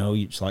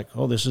 It's like,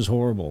 oh, this is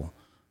horrible.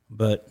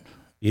 But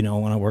when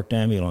I worked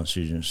ambulance,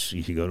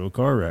 you go to a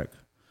car wreck,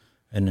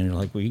 and then you're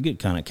like, well, you get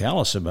kind of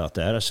callous about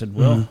that. I said,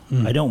 well,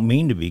 I don't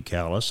mean to be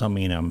callous.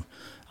 I'm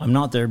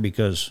not there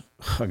because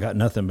I got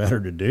nothing better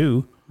to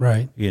do.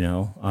 Right.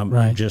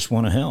 I just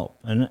want to help,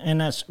 and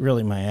that's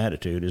really my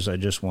attitude, is I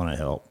just want to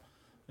help,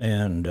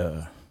 and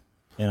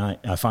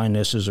I find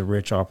this is a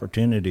rich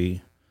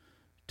opportunity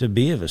to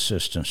be of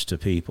assistance to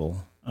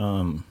people.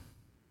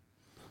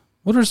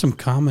 What are some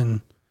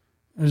common?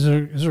 Is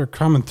there a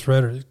common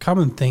thread or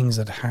common things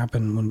that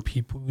happen when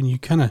you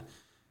kind of,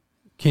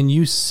 can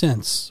you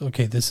sense,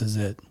 okay, this is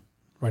it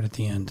right at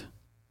the end?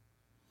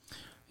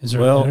 Is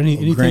there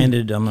anything?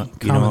 Granted, I'm a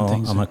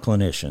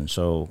clinician,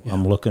 so yeah.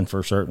 I'm looking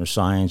for certain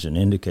signs and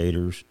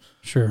indicators.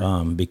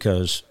 Sure.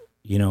 Because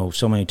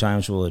so many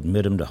times we'll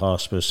admit them to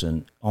hospice,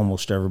 and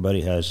almost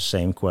everybody has the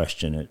same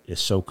question.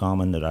 It's so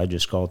common that I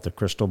just call it the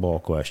crystal ball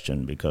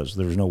question, because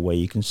there's no way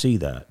you can see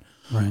that.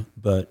 Right.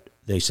 But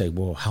they say,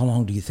 well, how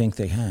long do you think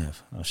they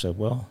have? I said,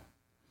 well,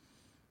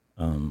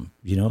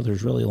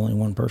 there's really only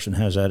one person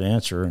has that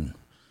answer, and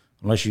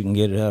unless you can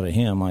get it out of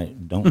him, I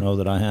don't know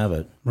that I have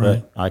it.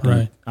 Right.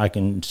 But I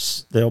can,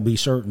 there'll be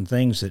certain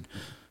things that,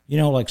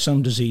 like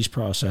some disease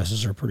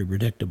processes are pretty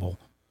predictable.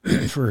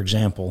 For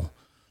example,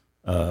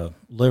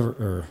 liver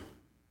or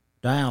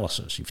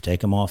dialysis. If you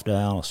take them off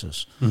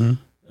dialysis,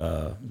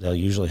 they'll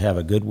usually have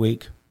a good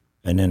week,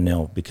 and then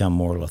they'll become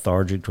more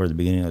lethargic toward the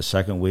beginning of the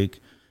second week,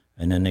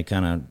 and then they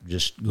kind of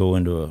just go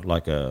into a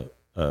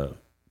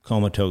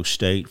comatose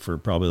state for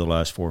probably the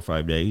last 4 or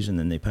 5 days, and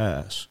then they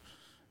pass.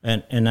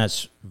 And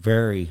that's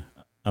very,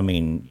 I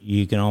mean,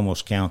 you can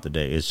almost count the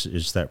day.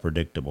 It's that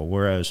predictable.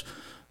 Whereas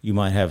you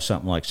might have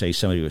something like, say,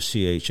 somebody with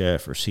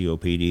CHF or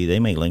COPD, they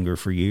may linger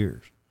for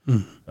years.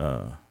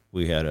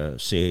 We had a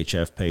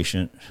CHF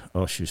patient.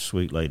 Oh, she's a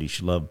sweet lady.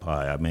 She loved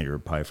pie. I made her a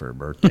pie for her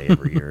birthday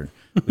every year.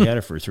 We had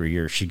her for 3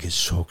 years. She gets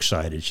so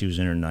excited. She was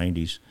in her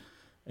 90s.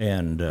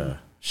 And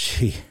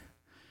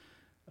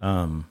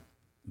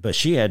but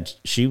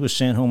she was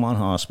sent home on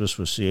hospice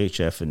with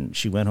CHF, and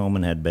she went home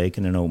and had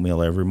bacon and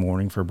oatmeal every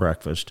morning for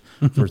breakfast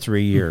for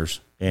 3 years.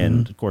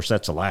 And of course,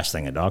 that's the last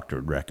thing a doctor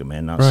would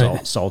recommend,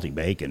 not salty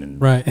bacon. And,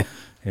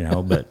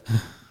 but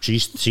she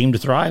seemed to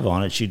thrive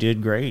on it. She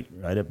did great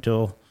right up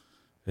till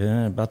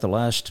about the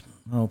last,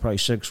 probably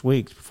 6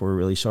 weeks before we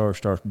really saw her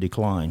start to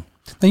decline.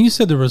 Now, you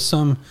said there was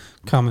some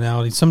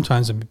commonality.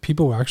 Sometimes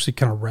people will actually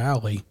kind of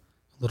rally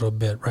a little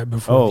bit right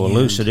before a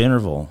lucid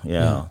interval.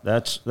 Yeah.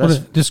 That's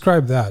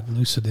describe that,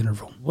 lucid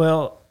interval.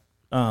 Well,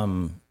 a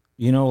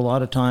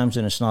lot of times,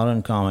 and it's not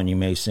uncommon, you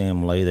may see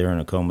them lay there in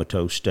a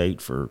comatose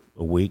state for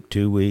a week,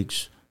 2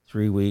 weeks,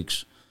 3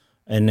 weeks,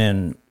 and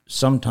then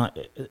sometimes,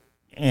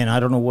 and I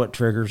don't know what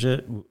triggers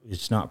it.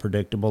 It's not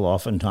predictable.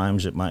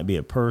 Oftentimes it might be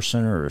a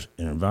person or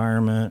an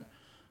environment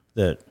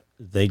that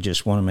they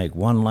just want to make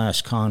one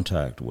last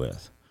contact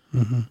with.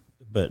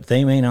 But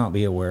they may not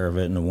be aware of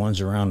it, and the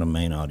ones around them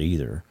may not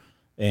either.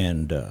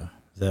 And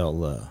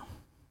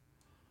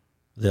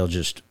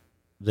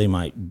they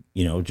might,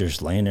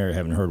 just laying there,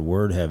 haven't heard a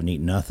word, haven't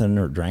eaten nothing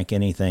or drank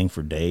anything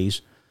for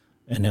days,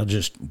 and they'll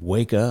just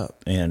wake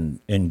up and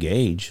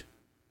engage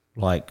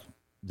like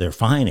they're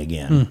fine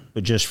again,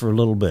 but just for a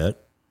little bit.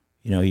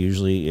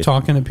 Usually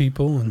talking to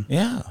people and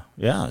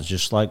it's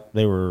just like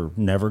they were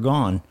never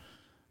gone.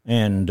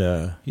 And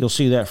you'll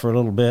see that for a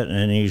little bit, and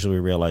then usually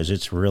realize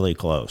it's really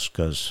close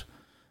because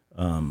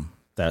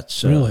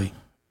that's really.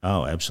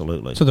 Oh,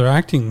 absolutely. So they're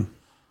acting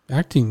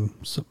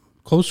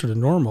closer to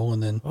normal,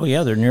 and then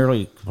they're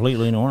nearly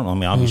completely normal. I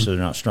mean, obviously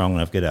they're not strong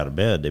enough to get out of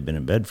bed. They've been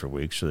in bed for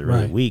weeks, so they're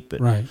really weak.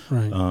 But right.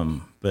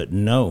 But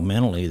no,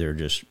 mentally they're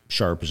just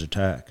sharp as a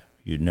tack.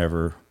 You'd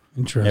never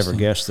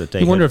guess that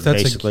they. You wonder if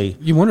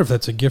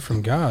that's a gift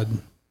from God.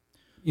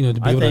 To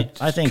be able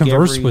to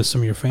converse with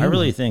some of your family. I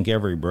really think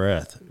every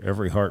breath,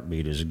 every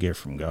heartbeat is a gift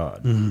from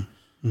God.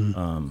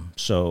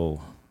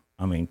 So,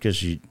 I mean,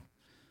 because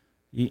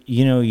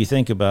you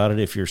think about it,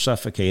 if you're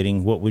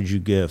suffocating, what would you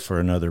give for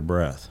another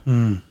breath?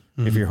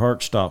 If your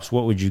heart stops,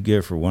 what would you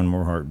give for one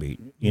more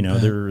heartbeat?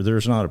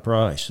 There's not a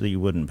price that you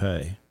wouldn't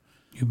pay.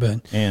 You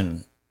bet.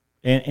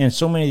 And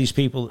so many of these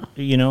people,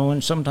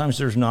 and sometimes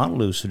there's not a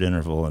lucid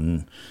interval,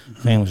 and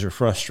families are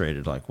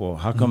frustrated, like, well,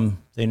 how come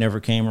they never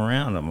came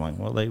around? I'm like,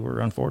 well, they were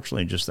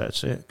unfortunately just that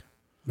sick.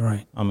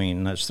 Right. I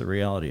mean, that's the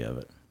reality of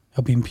it.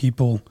 Helping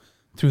people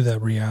through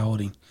that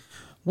reality.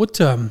 One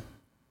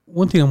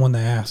thing I wanted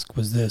to ask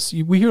was this.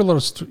 We hear a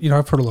lot of,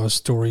 I've heard a lot of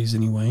stories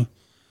anyway,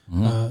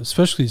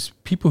 especially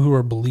people who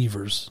are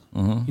believers,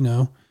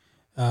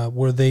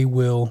 where they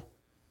will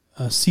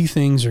see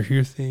things or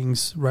hear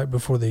things right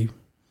before they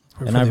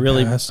and I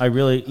really, and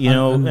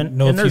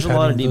there's a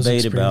lot of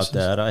debate about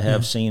that. I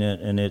have seen it,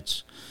 and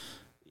it's,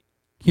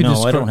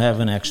 I don't have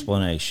an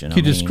explanation. Can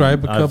you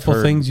describe a couple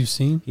things you've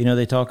seen?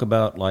 They talk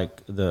about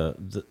like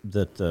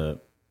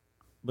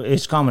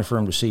it's common for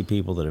them to see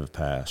people that have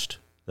passed.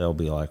 They'll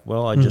be like,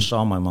 well, I just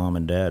saw my mom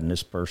and dad, and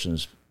this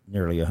person's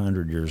nearly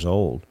 100 years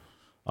old.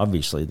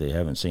 Obviously, they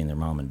haven't seen their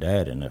mom and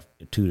dad in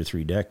 2 to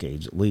 3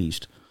 decades at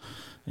least.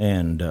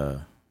 And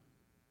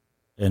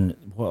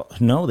well,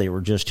 no, they were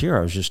just here.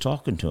 I was just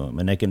talking to them,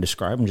 and they can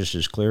describe them just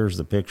as clear as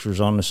the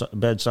pictures on the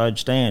bedside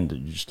stand,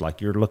 just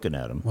like you're looking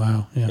at them.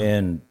 Wow. Yeah.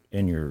 And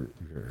you're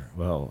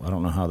well, I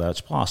don't know how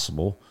that's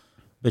possible,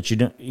 but you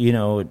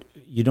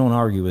don't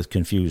argue with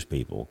confused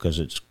people because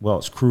it's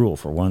cruel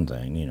for one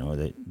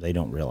thing. They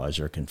don't realize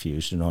they're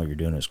confused, and all you're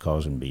doing is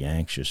causing them to be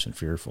anxious and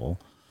fearful.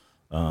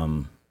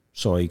 So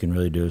all you can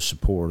really do is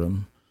support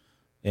them,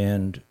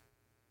 and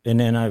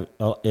then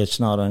it's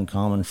not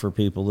uncommon for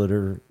people that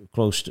are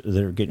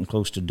getting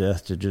close to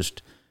death to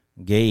just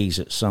gaze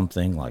at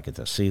something like at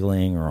the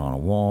ceiling or on a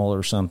wall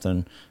or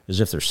something, as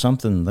if there's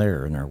something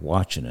there and they're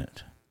watching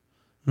it.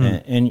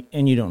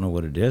 And you don't know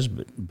what it is,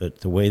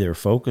 but the way they're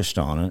focused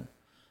on it,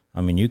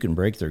 I mean, you can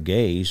break their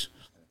gaze,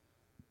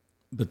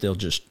 but they'll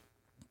just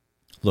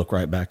look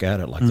right back at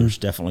it like there's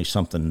definitely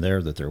something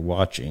there that they're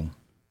watching.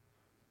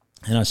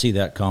 And I see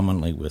that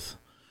commonly with,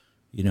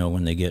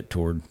 when they get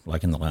toward,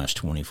 like in the last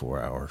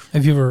 24 hours.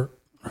 Have you ever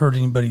heard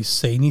anybody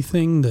say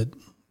anything that,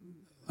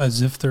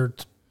 as if they're,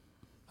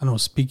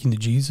 speaking to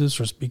Jesus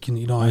or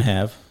speaking, I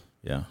have,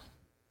 yeah.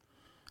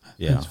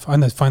 I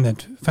find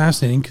that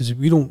fascinating because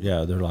we don't.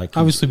 Yeah, they're like,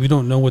 obviously we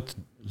don't know what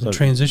the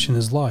transition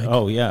is like.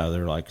 Oh yeah,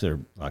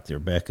 they're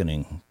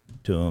beckoning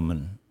to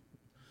them,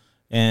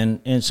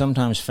 and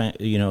sometimes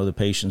the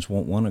patients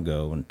won't want to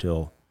go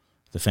until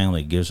the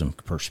family gives them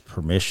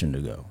permission to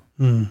go.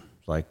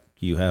 Like,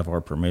 you have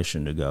our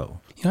permission to go.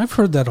 I've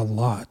heard that a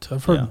lot.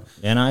 I've heard,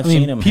 and I've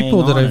seen them hang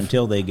on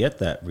until they get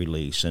that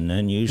release, and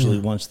then usually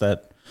once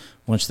that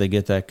once they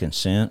get that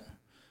consent,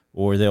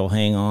 or they'll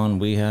hang on.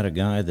 We had a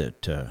guy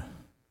that,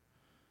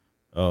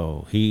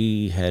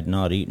 he had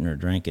not eaten or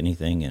drank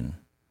anything in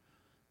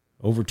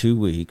over 2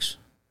 weeks,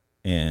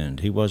 and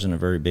he wasn't a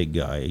very big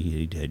guy.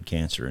 He had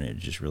cancer, and it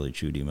just really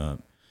chewed him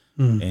up.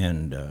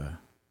 And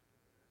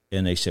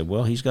they said,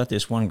 well, he's got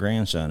this one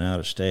grandson out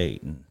of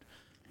state, and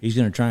he's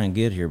going to try and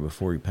get here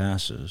before he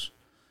passes.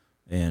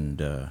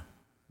 And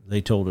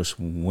they told us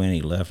when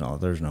he left, oh,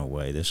 there's no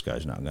way. This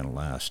guy's not going to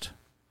last,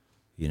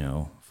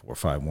 4 or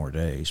 5 more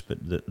days. But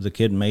the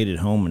kid made it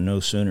home, and no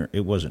sooner,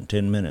 it wasn't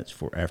 10 minutes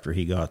after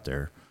he got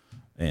there,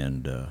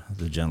 and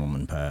the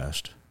gentleman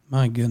passed.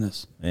 My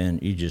goodness.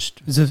 And you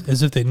just...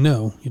 As if they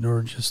know,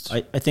 or just...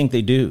 I think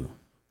they do.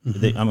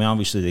 Mm-hmm.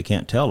 Obviously they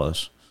can't tell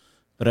us,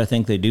 but I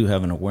think they do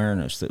have an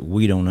awareness that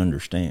we don't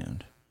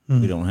understand.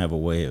 Mm-hmm. We don't have a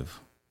way of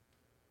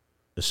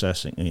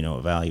assessing,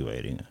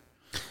 evaluating it.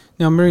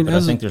 Now, Marion, but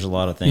I think there's a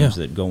lot of things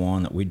that go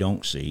on that we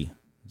don't see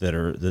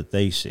that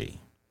they see.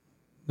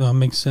 No, it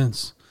makes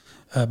sense.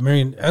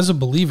 Marion, as a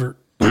believer,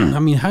 how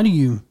do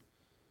you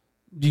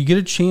get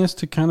a chance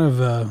to kind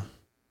of,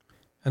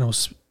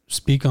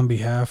 speak on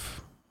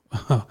behalf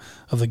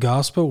of the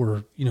gospel,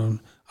 or,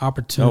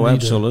 opportunity? Oh,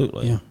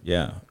 absolutely.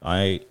 Yeah.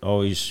 I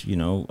always,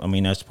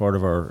 that's part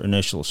of our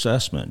initial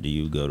assessment. Do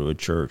you go to a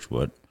church?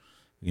 What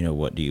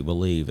do you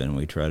believe? And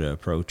we try to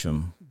approach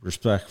them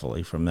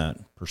respectfully from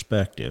that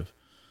perspective.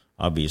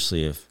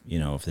 Obviously, if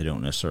they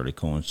don't necessarily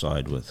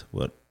coincide with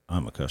what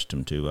I'm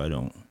accustomed to, I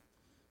don't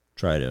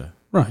try to.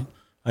 Right.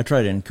 I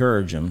try to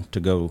encourage them to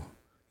go.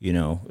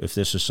 If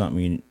this is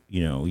something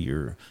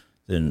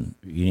then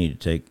you need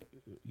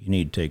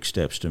to take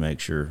steps to make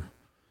sure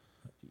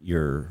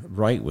you're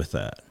right with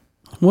that.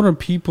 What are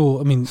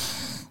people?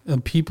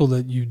 People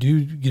that you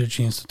do get a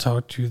chance to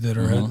talk to that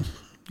are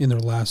in their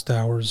last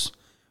hours.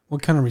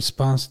 What kind of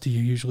response do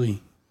you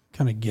usually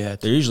kind of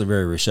get? They're usually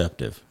very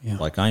receptive. Yeah.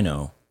 Like I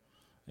know.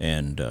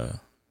 And a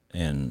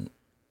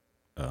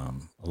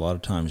lot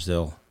of times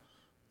they'll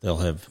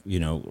have,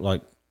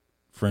 like,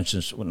 for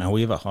instance, now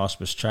we have a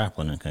hospice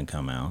chaplain that can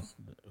come out.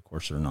 Of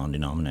course, they're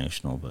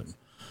non-denominational, but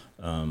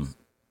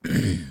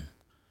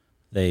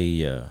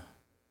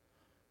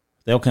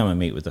they'll come and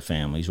meet with the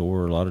families.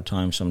 Or a lot of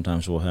times,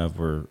 sometimes we'll have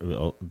where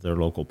their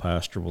local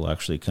pastor will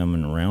actually come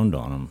and around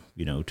on them,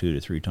 2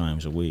 to 3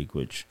 times a week,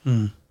 which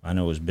I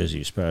know as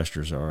busy as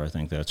pastors are, I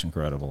think that's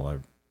incredible. I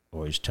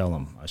always tell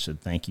them, I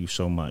said, thank you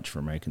so much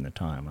for making the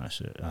time. I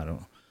said,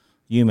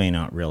 you may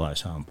not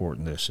realize how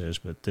important this is,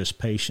 but this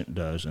patient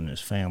does and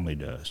his family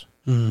does.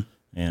 Mm-hmm.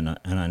 And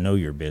I know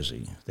you're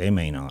busy. They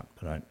may not,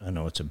 but I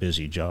know it's a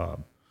busy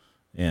job.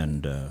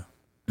 And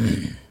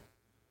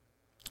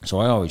so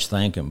I always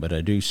thank them, but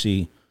I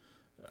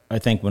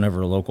think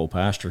whenever a local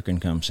pastor can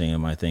come see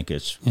them, I think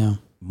it's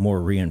more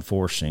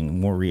reinforcing,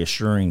 more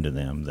reassuring to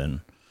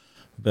them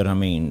but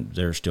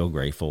they're still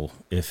grateful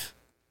if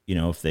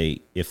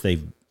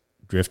they've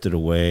drifted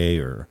away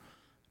or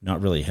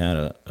not really had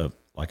a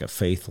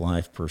faith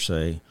life per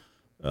se.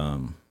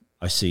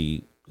 I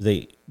see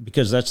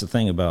because that's the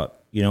thing about,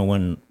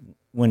 when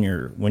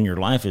your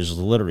life is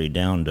literally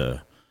down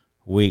to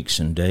weeks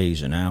and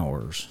days and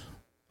hours,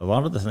 a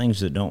lot of the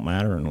things that don't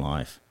matter in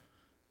life,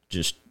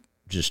 just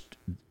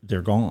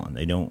they're gone.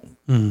 They don't,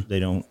 they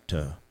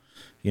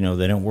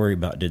don't worry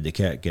about, did the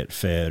cat get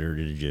fed, or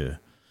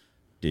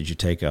did you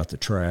take out the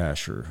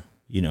trash, or,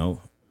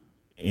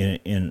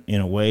 in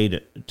a way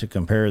to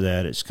compare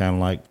that, it's kind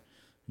of like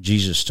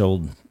Jesus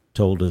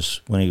told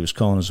us when he was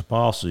calling his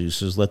apostles, he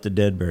says, let the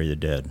dead bury the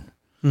dead.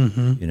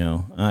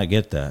 Mm-hmm. I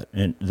get that.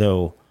 And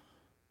though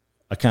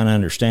I kind of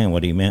understand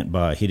what he meant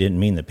by, he didn't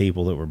mean the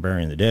people that were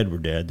burying the dead were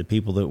dead. The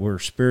people that were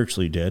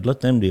spiritually dead,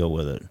 let them deal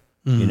with it.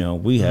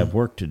 Mm-hmm. We have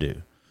work to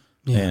do.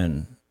 Yeah.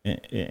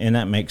 And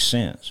that makes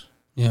sense.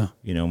 Yeah.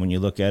 When you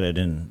look at it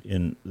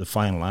in the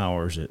final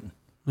hours, it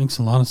makes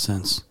a lot of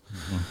sense.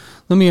 Mm-hmm.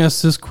 Let me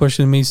ask this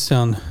question. It may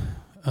sound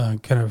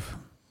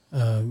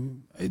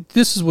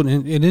this is what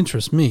it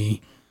interests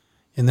me,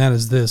 and that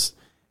is this.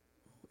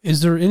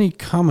 Is there any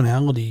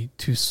commonality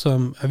to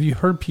have you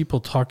heard people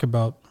talk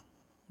about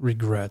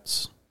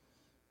regrets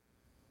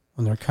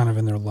when they're kind of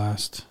in their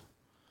last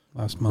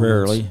moments?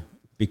 Rarely,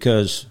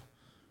 because,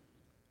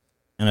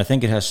 and I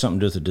think it has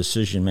something to do with the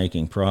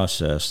decision-making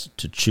process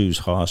to choose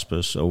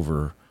hospice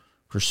over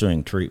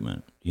pursuing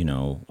treatment.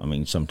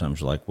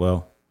 Sometimes like,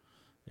 well,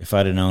 if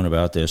I'd have known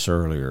about this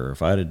earlier,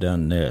 if I'd have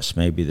done this,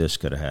 maybe this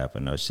could have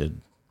happened. I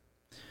said,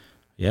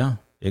 yeah,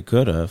 it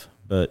could have,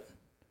 but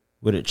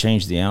would it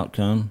change the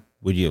outcome?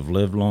 Would you have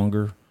lived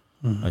longer?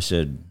 Mm-hmm. I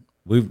said,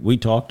 we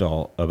talked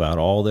about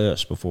all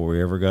this before we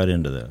ever got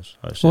into this.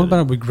 I said, what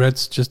about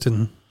regrets just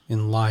in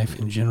life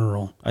in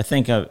general? I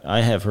think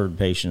I have heard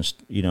patients,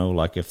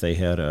 like if they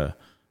had a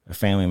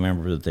family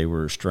member that they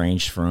were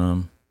estranged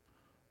from,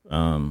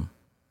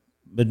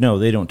 but no,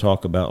 they don't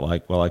talk about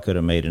like, well, I could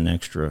have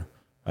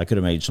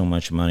made so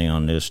much money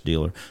on this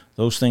deal.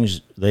 Those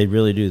things, they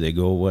really do. They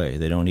go away.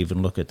 They don't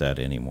even look at that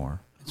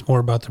anymore. It's more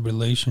about the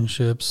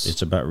relationships.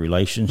 It's about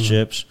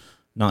relationships,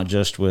 not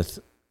just with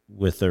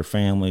their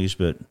families,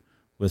 but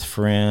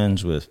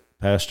friends, with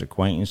past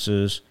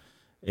acquaintances,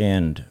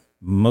 and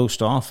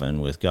most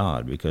often with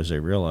God, because they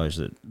realize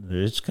that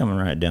it's coming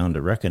right down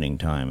to reckoning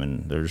time,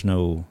 and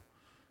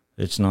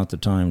it's not the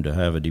time to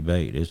have a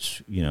debate.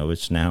 It's,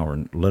 it's now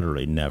or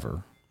literally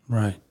never.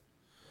 Right.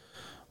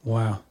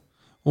 Wow.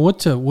 Well,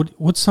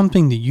 what's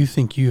something that you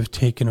think you have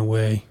taken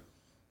away?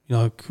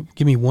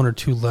 Give me one or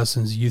two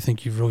lessons you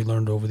think you've really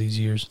learned over these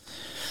years.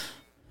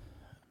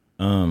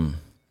 When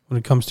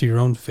it comes to your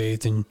own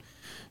faith and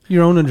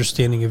your own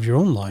understanding of your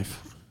own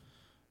life.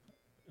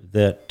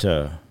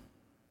 That,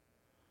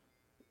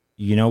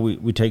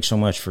 we take so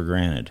much for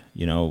granted.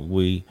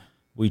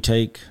 We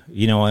take,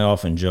 I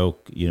often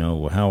joke,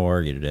 well, how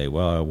are you today?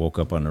 Well, I woke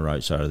up on the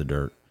right side of the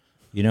dirt.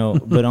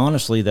 But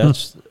honestly,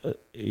 that's,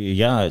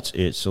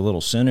 it's a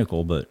little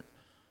cynical, but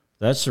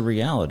that's the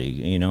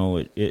reality.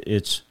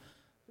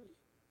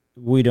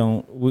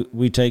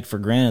 We take for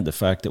granted the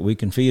fact that we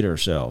can feed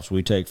ourselves.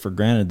 We take for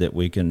granted that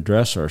we can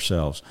dress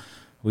ourselves.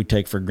 We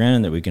take for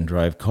granted that we can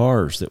drive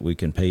cars, that we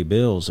can pay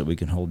bills, that we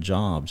can hold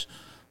jobs,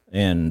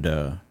 and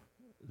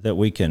that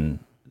we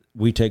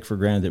take for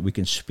granted that we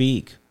can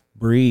speak,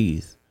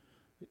 breathe,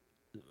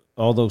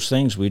 all those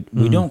things we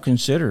don't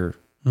consider.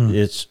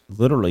 It's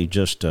literally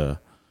just the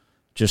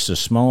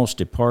smallest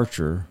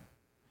departure.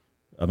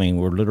 I mean,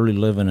 we're literally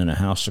living in a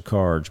house of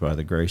cards by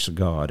the grace of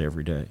God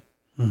every day.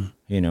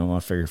 I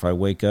figure if I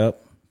wake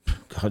up,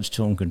 God's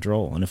still in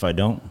control, and if I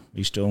don't,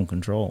 He's still in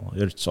control.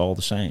 It's all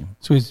the same.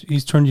 So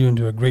He's turned you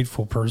into a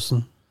grateful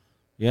person.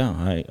 Yeah,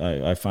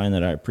 I find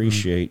that I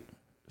appreciate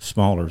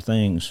smaller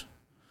things.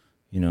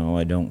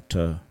 I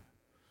don't.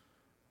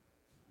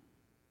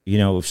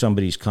 If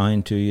somebody's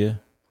kind to you,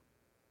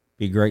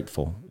 be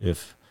grateful.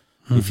 If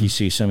you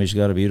see somebody's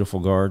got a beautiful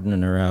garden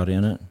and they're out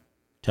in it,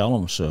 tell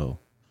them so,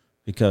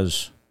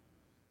 because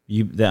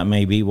that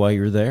may be why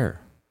you're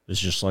there. It's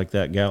just like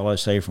that gal I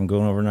say from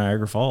going over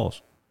Niagara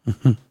Falls.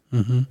 That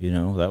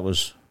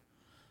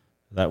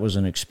was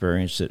an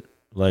experience that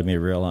led me to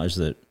realize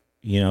that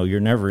you're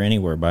never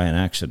anywhere by an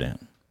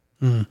accident.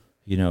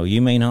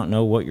 You may not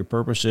know what your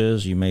purpose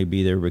is. You may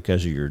be there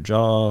because of your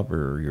job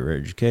or your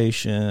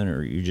education,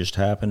 or you just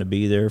happen to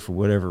be there for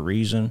whatever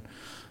reason.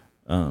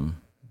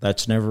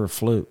 That's never a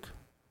fluke.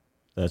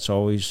 That's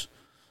always,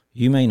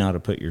 you may not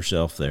have put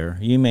yourself there.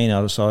 You may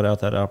not have sought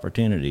out that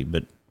opportunity,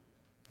 but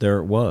there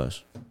it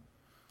was.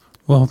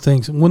 Well,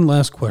 thanks. One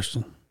last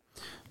question,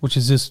 which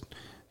is just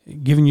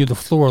giving you the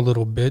floor a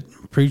little bit,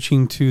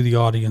 preaching to the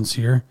audience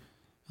here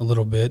a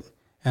little bit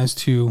as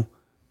to,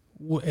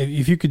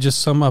 if you could just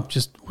sum up,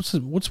 just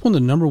what's one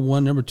of the number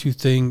one, number two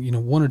thing,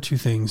 one or two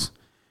things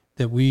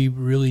that we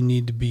really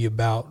need to be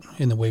about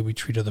in the way we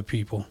treat other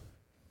people,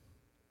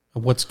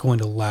 and what's going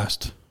to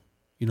last.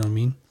 You know what I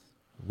mean?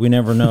 We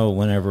never know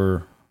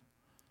whenever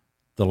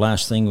the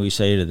last thing we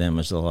say to them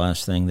is the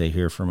last thing they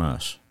hear from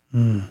us.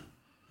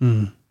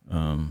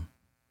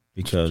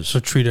 Because so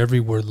treat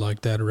every word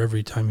like that, or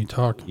every time you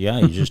talk. Yeah,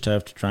 you just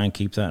have to try and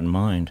keep that in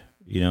mind.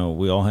 We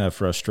all have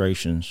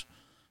frustrations.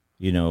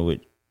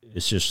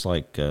 It's just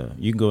like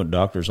you can go to a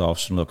doctor's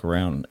office and look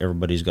around.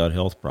 Everybody's got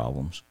health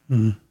problems.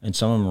 And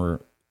some of them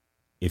are,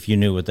 if you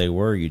knew what they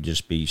were, you'd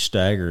just be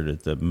staggered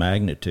at the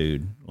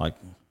magnitude. Like,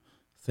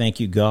 thank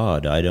you,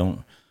 God. I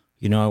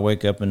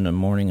wake up in the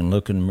morning and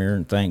look in the mirror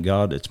and thank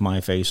God it's my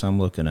face I'm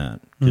looking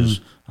at, because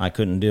I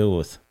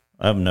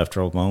have enough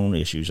trouble with my own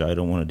issues. I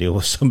don't want to deal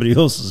with somebody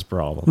else's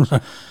problems.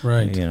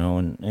 Right.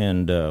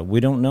 And we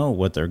don't know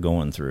what they're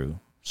going through.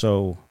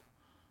 So,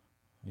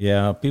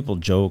 yeah, people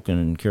joke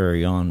and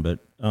carry on, but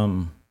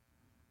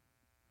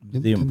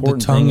the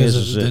important thing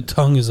is the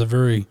tongue is a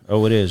very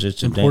it is.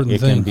 It's important it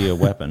thing. can be a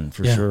weapon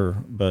for sure,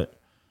 but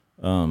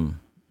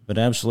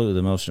absolutely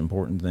the most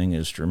important thing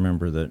is to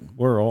remember that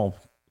we're all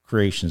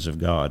creations of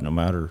God. No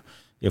matter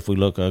if we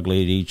look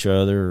ugly at each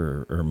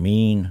other or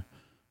mean,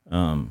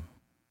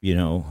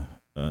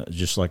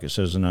 just like it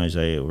says in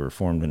Isaiah, we're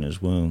formed in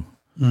His womb.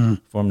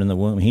 Formed in the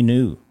womb. He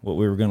knew what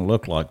we were going to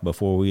look like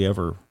before we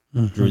ever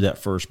drew that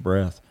first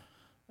breath.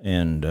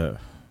 And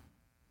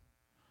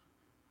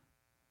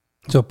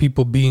so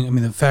people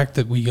the fact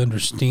that we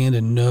understand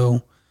and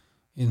know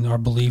in our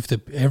belief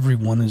that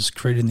everyone is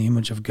created in the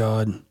image of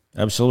God.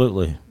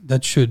 Absolutely.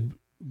 That should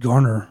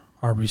garner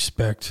our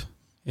respect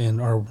and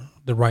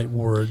the right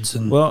words.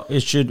 And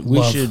it should.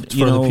 We should,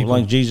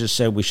 like Jesus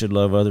said, we should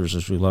love others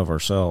as we love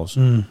ourselves.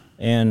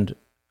 And,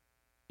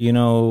 you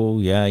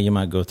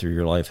might go through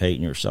your life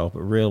hating yourself,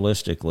 but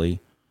realistically,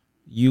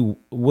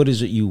 what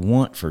is it you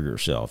want for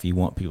yourself? You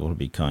want people to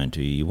be kind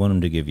to you. You want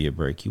them to give you a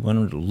break. You want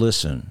them to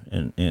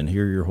listen and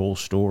hear your whole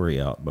story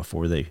out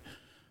before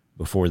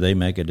they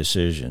make a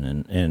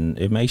decision. And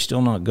it may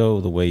still not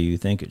go the way you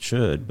think it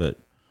should, but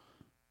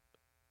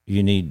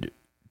you need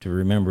to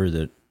remember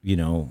that,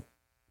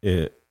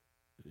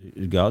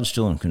 God's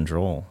still in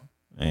control,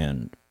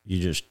 and you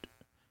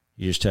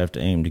just have to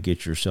aim to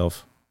get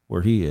yourself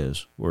where He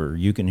is, where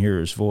you can hear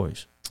His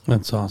voice.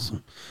 That's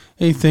awesome.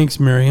 Hey, thanks,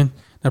 Marion.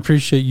 I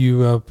appreciate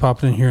you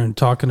popping in here and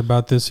talking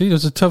about this.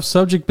 It's a tough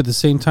subject, but at the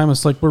same time,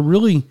 it's like we're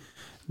really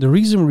the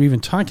reason we're even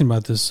talking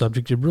about this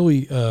subject,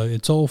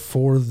 it's all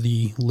for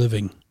the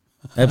living.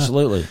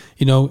 Absolutely.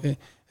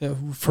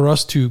 For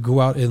us to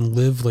go out and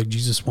live like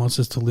Jesus wants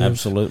us to live.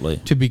 Absolutely.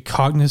 To be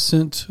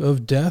cognizant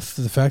of death,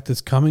 the fact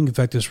that's coming, the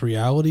fact it's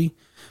reality,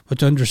 but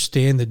to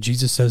understand that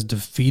Jesus has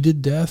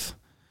defeated death.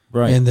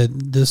 Right. And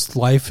that this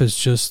life is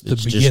just the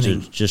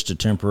beginning. Just a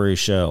temporary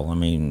shell. I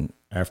mean,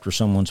 after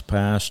someone's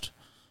passed,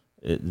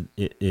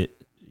 it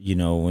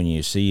when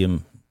you see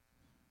them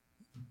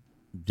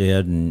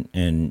dead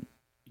and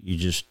it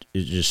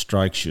just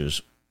strikes you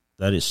as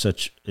that is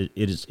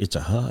it's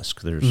a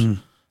husk. There's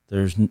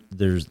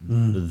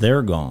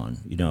they're gone,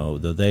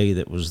 the they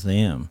that was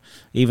them.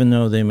 Even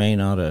though they may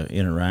not have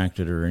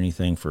interacted or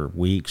anything for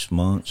weeks,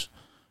 months,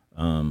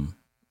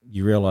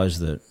 you realize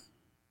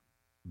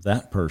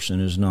that person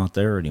is not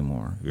there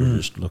anymore. You're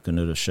just looking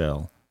at a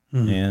shell.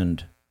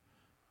 And,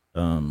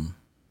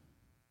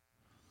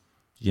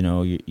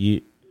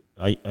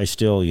 I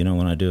still,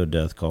 when I do a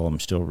death call, I'm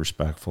still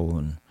respectful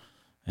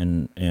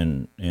and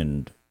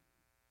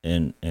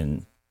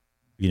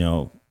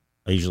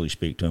I usually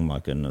speak to them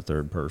like in the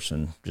third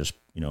person, just,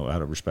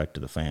 out of respect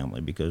to the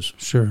family, because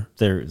sure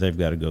they've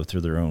got to go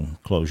through their own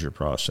closure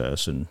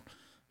process and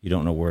you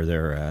don't know where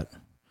they're at.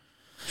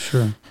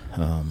 Sure.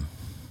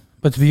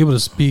 But to be able to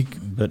speak.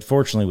 But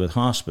fortunately with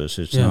hospice,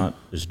 it's not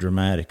as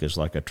dramatic as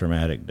like a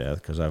traumatic death,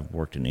 because I've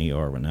worked in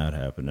ER when that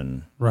happened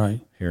and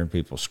hearing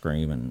people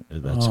scream, and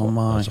that's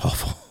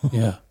awful.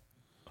 Yeah.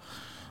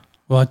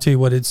 Well, I tell you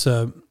what, it's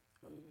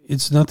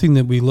nothing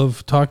that we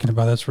love talking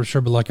about, that's for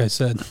sure. But like I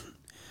said,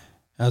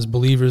 as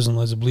believers and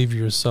as a believer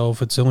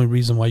yourself, it's the only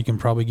reason why you can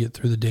probably get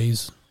through the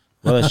days.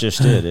 Well, that's just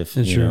it. If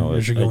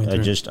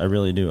I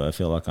really do. I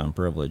feel like I'm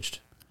privileged.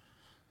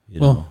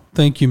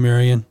 Thank you,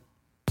 Marion.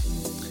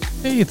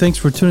 Hey, thanks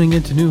for tuning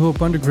in to New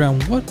Hope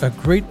Underground. What a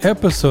great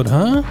episode,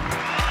 huh?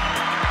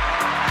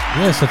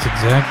 Yes, that's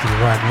exactly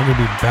right. We're going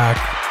to be back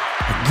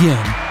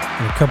again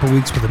in a couple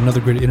weeks with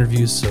another great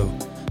interview, so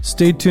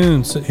stay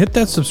tuned. So hit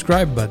that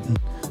subscribe button.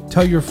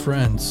 Tell your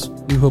friends.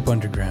 New Hope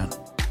Underground.